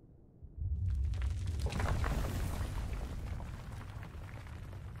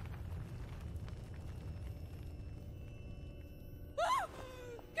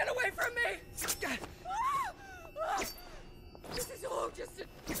 Get away from me! This is all just a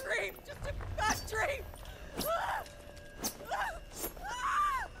dream, just a bad dream!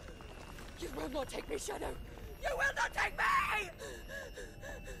 You will not take me, Shadow! You will not take me!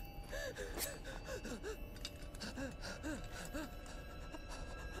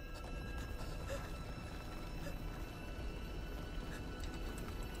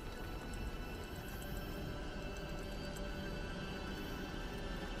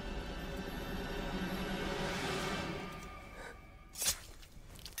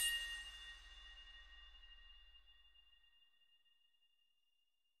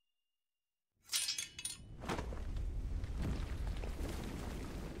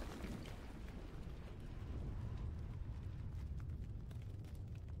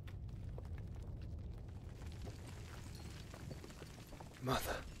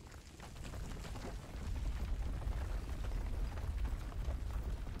 Mother.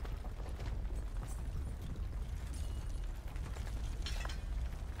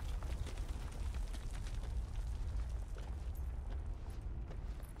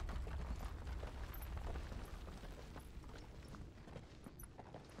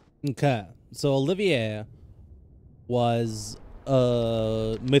 Okay, so Olivier was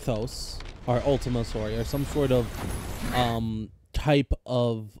a mythos, or Ultima, sorry, or some sort of type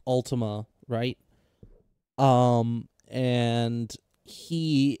of Ultima, right? And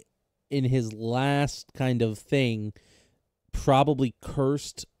he, in his last kind of thing, probably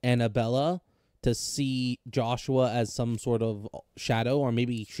cursed Annabella to see Joshua as some sort of shadow, or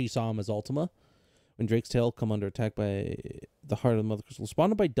maybe she saw him as Ultima. When Drake's tail come under attack by the heart of the Mother Crystal,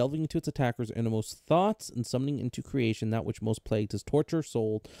 responded by delving into its attacker's innermost thoughts and summoning into creation that which most plagued his tortured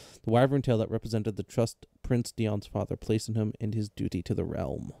soul, the wyvern tail that represented the trust Prince Dion's father placed in him and his duty to the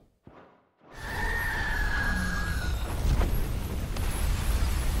realm.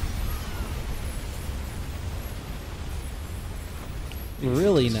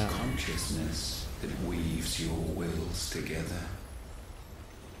 Really now. Consciousness that weaves your wills together.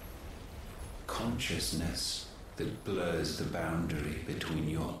 Consciousness that blurs the boundary between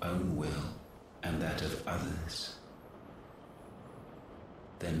your own will and that of others,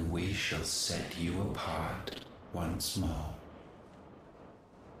 then we shall set you apart once more.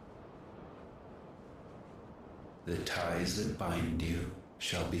 The ties that bind you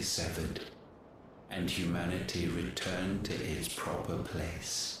shall be severed, and humanity return to its proper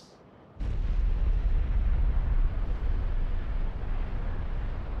place.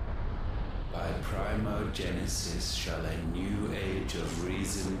 By primogenesis shall a new age of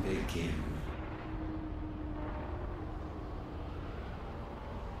reason begin.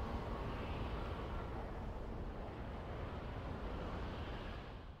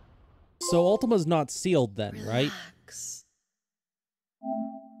 So Ultima's not sealed then, right? Relax.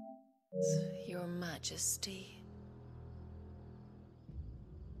 Your Majesty.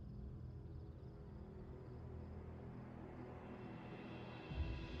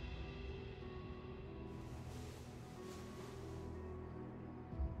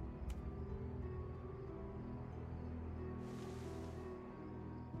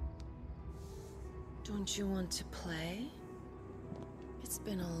 Don't you want to play? It's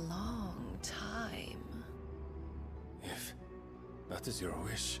been a long time. If that is your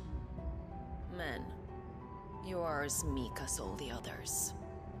wish. Men, you are as meek as all the others.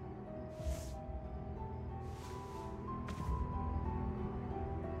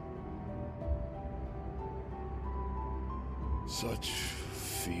 Such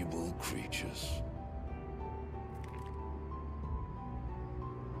feeble creatures.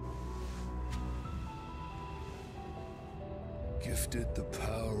 Gifted the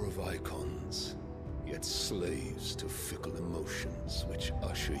power of icons, yet slaves to fickle emotions which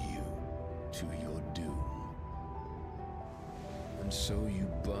usher you to your doom. And so you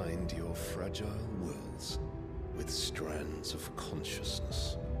bind your fragile wills with strands of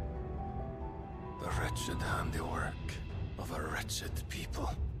consciousness. The wretched handiwork of a wretched people.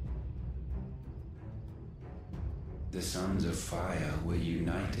 The Sons of Fire were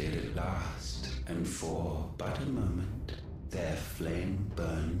united at last, and for but a moment, their flame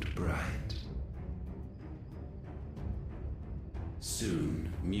burned bright.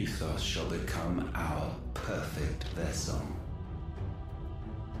 Soon, Muthos shall become our perfect vessel.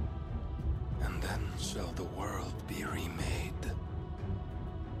 And then shall the world be remade.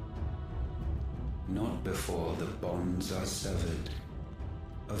 Not before the bonds are severed,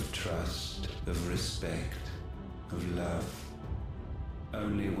 of trust, of respect, of love.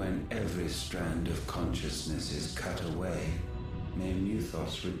 Only when every strand of consciousness is cut away, may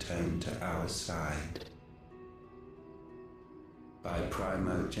Muthos return to our side. By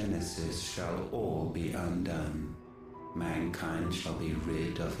primogenesis shall all be undone. Mankind shall be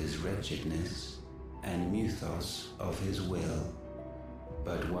rid of his wretchedness, and Muthos of his will.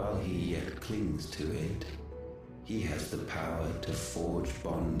 But while he yet clings to it, he has the power to forge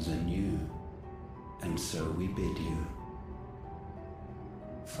bonds anew, and so we bid you.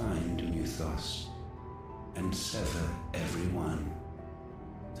 Find Muthos, and sever every one.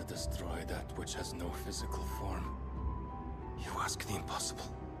 To destroy that which has no physical form, you ask the impossible.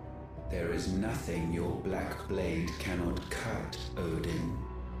 There is nothing your black blade cannot cut, Odin.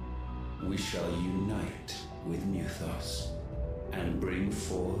 We shall unite with Muthos, and bring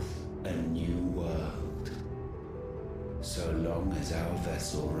forth a new world. So long as our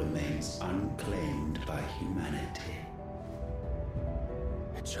vessel remains unclaimed by humanity.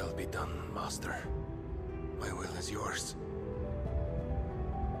 It shall be done, Master. My will is yours.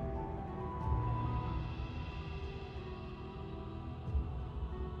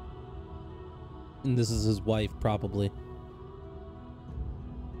 And this is his wife, probably.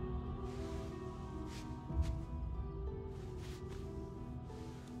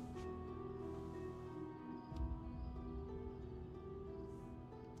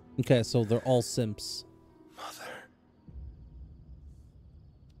 Okay, so they're all simps. Mother.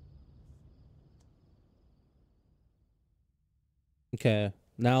 Okay,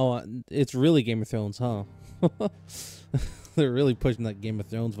 now it's really Game of Thrones, huh? They're really pushing that Game of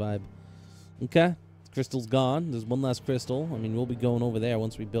Thrones vibe. Okay, crystal's gone. There's one last crystal. I mean, we'll be going over there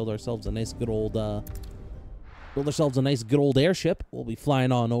once we build ourselves a nice good old airship. We'll be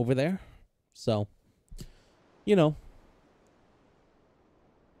flying on over there. So, you know.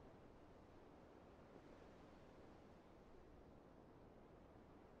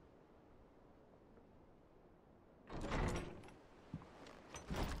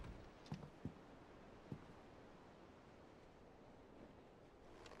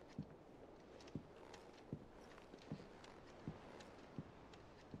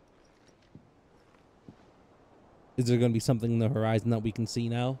 Is there going to be something in the horizon that we can see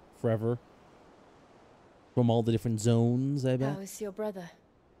now forever? From all the different zones, I bet? How is your brother?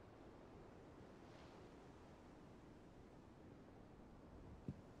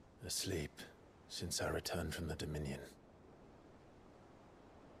 Asleep since I returned from the Dominion.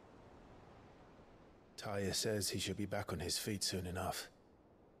 Taya says he should be back on his feet soon enough.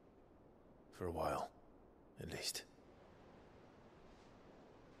 For a while, at least.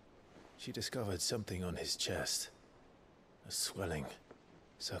 She discovered something on his chest. A swelling,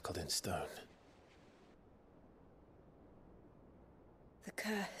 circled in stone. The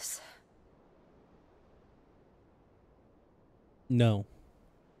curse. No.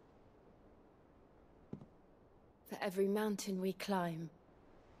 For every mountain we climb,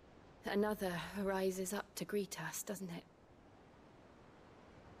 another rises up to greet us, doesn't it?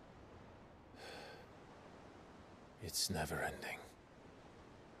 It's never ending.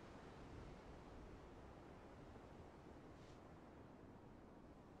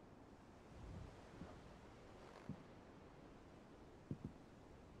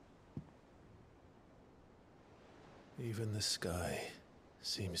 Even the sky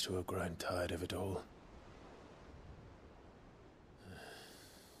seems to have grown tired of it all.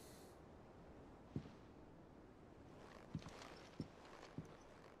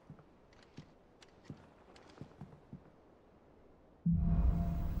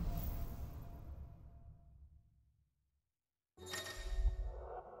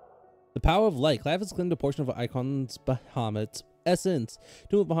 The power of light. Clive has claimed a portion of Icon's Bahamut's essence.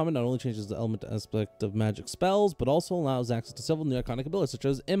 Tomb of Bahamut not only changes the element aspect of magic spells, but also allows access to several new iconic abilities, such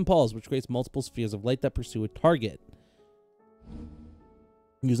as Impulse, which creates multiple spheres of light that pursue a target.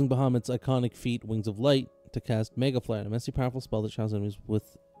 Using Bahamut's iconic feat, Wings of Light, to cast Mega Flare, an immensely powerful spell that shrouds enemies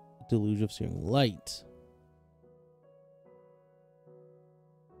with a deluge of searing light.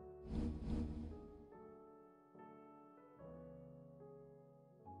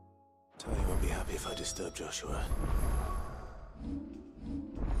 Taya won't be happy if I disturb Joshua.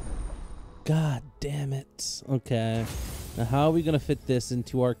 God damn it. Okay. Now how are we going to fit this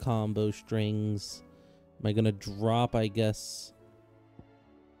into our combo strings? Am I going to drop, I guess?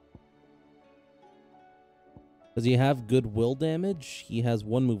 Does he have goodwill damage? He has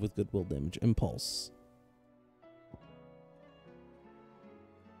one move with goodwill damage. Impulse.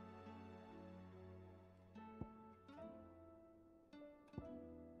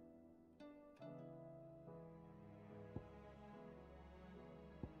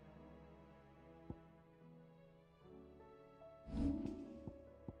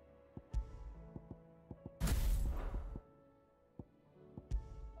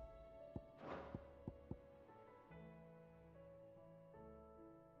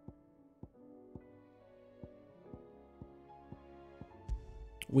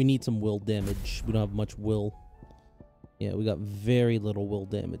 We need some will damage. We don't have much will. Yeah, we got very little will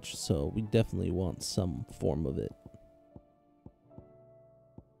damage, so we definitely want some form of it.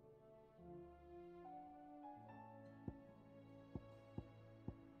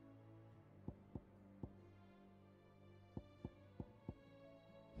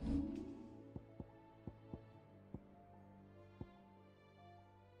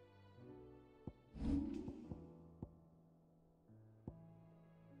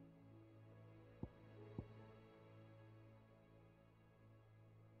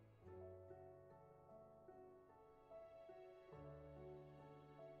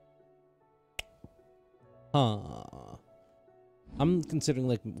 I'm considering,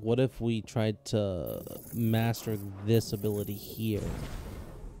 like, what if we tried to master this ability here?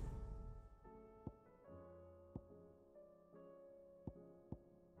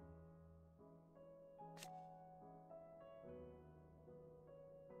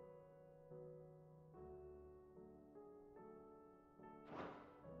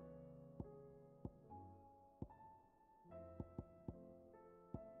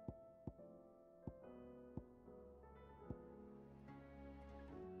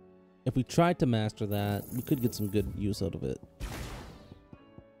 If we tried to master that, we could get some good use out of it.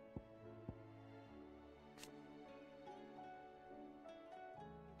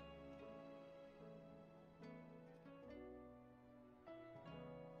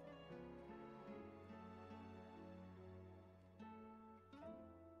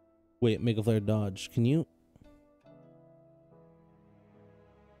 Wait, Mega Flare dodge. Can you?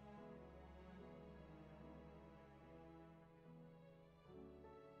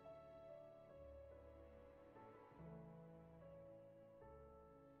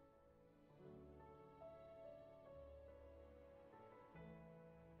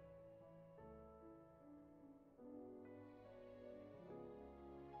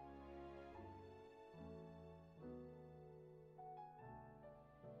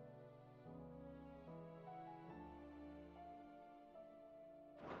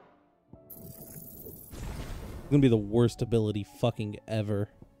 Gonna be the worst ability fucking ever.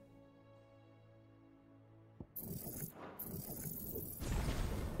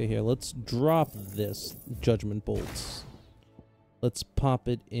 Okay, here, let's drop this Judgment Bolts. Let's pop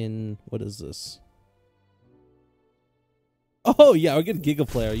it in. What is this? Oh, yeah, I get Giga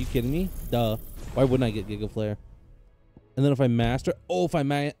Flare. Are you kidding me? Duh. Why wouldn't I get Giga Flare? And then if I master... Oh,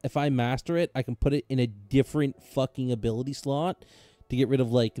 if I master it, I can put it in a different fucking ability slot to get rid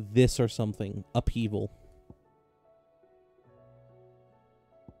of, like, this or something. Upheaval.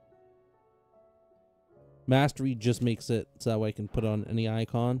 Mastery just makes it so that way I can put it on any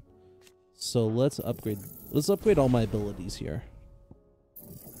icon. So let's upgrade all my abilities here.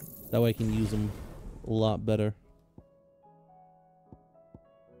 That way I can use them a lot better.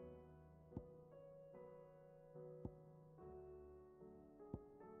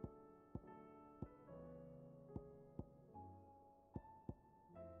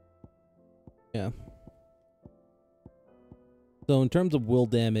 Yeah. So in terms of will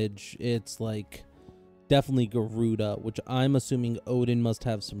damage, it's like definitely Garuda, which I'm assuming Odin must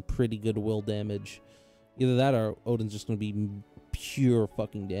have some pretty good will damage. Either that or Odin's just going to be pure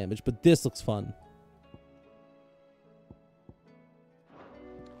fucking damage. But this looks fun.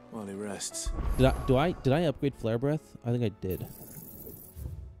 While he rests. Did I upgrade Flare Breath? I think I did.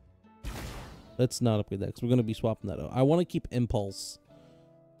 Let's not upgrade that because we're going to be swapping that out. I want to keep Impulse.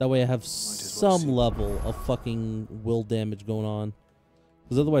 That way I have some level of fucking will damage going on.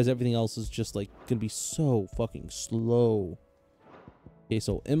 Because otherwise everything else is just like going to be so fucking slow. Okay,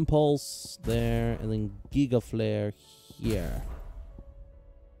 so Impulse there and then Giga Flare here.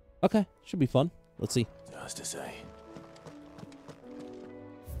 Okay, should be fun. Let's see. Just to say.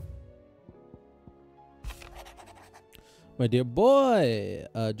 My dear boy,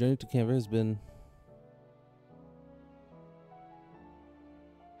 Journey to Canberra has been...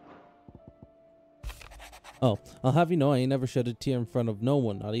 Oh, I'll have you know I ain't never shed a tear in front of no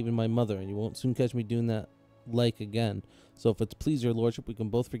one, not even my mother, and you won't soon catch me doing that like again. So if it's please your lordship, we can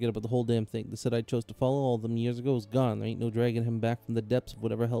both forget about the whole damn thing. The said I chose to follow all of them years ago is gone. There ain't no dragging him back from the depths of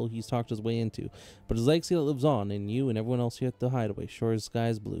whatever hell he's talked his way into. But his legacy that lives on, and you and everyone else here at the hideaway, sure as sky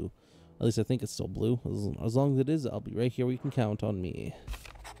is blue. At least I think it's still blue. As long as it is, I'll be right here where you can count on me.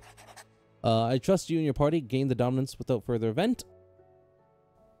 I trust you and your party gain the dominance without further event.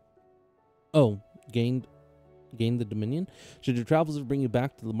 Oh, gain the dominion. Should your travels ever bring you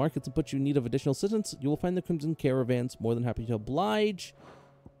back to the markets and put you in need of additional assistance, you will find the Crimson Caravans more than happy to oblige.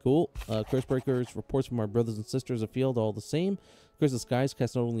 Cool. Curse breakers, reports from our brothers and sisters afield, all the same. Curse of the skies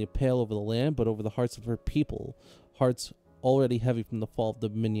cast not only a pale over the land, but over the hearts of her people. Hearts already heavy from the fall of the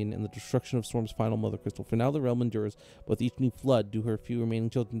Dominion and the destruction of Storm's final mother crystal. For now the realm endures, but with each new flood do her few remaining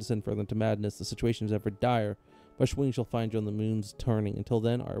children descend further into madness. The situation is ever dire. Fresh wings shall find you on the moon's turning. Until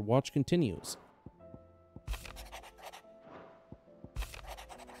then, our watch continues.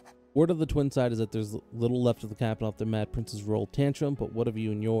 Word of the twin side is that there's little left of the capital after Mad Prince's royal tantrum, but what of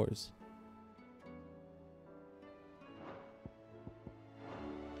you and yours?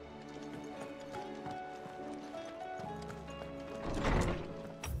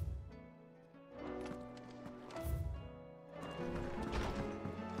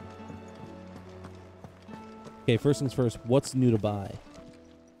 Okay, first things first, what's new to buy?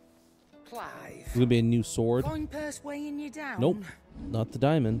 Clive. There's gonna be a new sword. Coin purse weighing you down? Nope, not the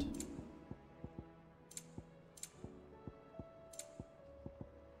diamond.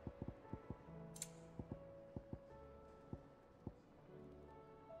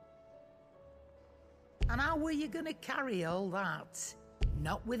 And how were you gonna carry all that?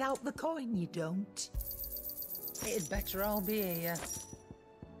 Not without the coin, you don't. It'd better all be here.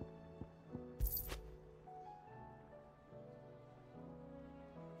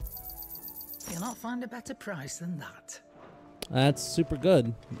 You'll not find a better price than that. That's super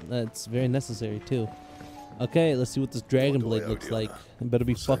good. That's very necessary too. Okay, let's see what this dragon blade looks like. It better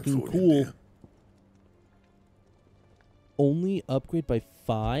be fucking cool. Only upgrade by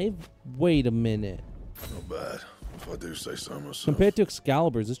 5? Wait a minute. Not bad, if I do say so myself. Compared to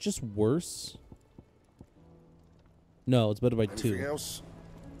Excalibur's, it's just worse. No, it's better by 2. Anything else?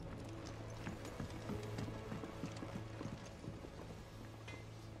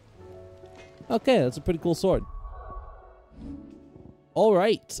 Okay, that's a pretty cool sword. All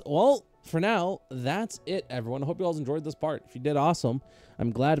right. Well, for now, that's it, everyone. I hope you all enjoyed this part. If you did, awesome.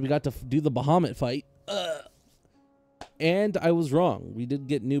 I'm glad we got to do the Bahamut fight. And I was wrong. We did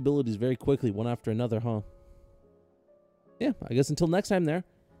get new abilities very quickly, one after another, huh? Yeah, I guess until next time there.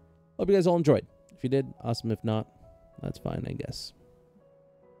 Hope you guys all enjoyed. If you did, awesome. If not, that's fine, I guess.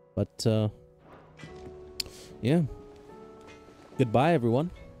 But, yeah. Goodbye,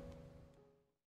 everyone.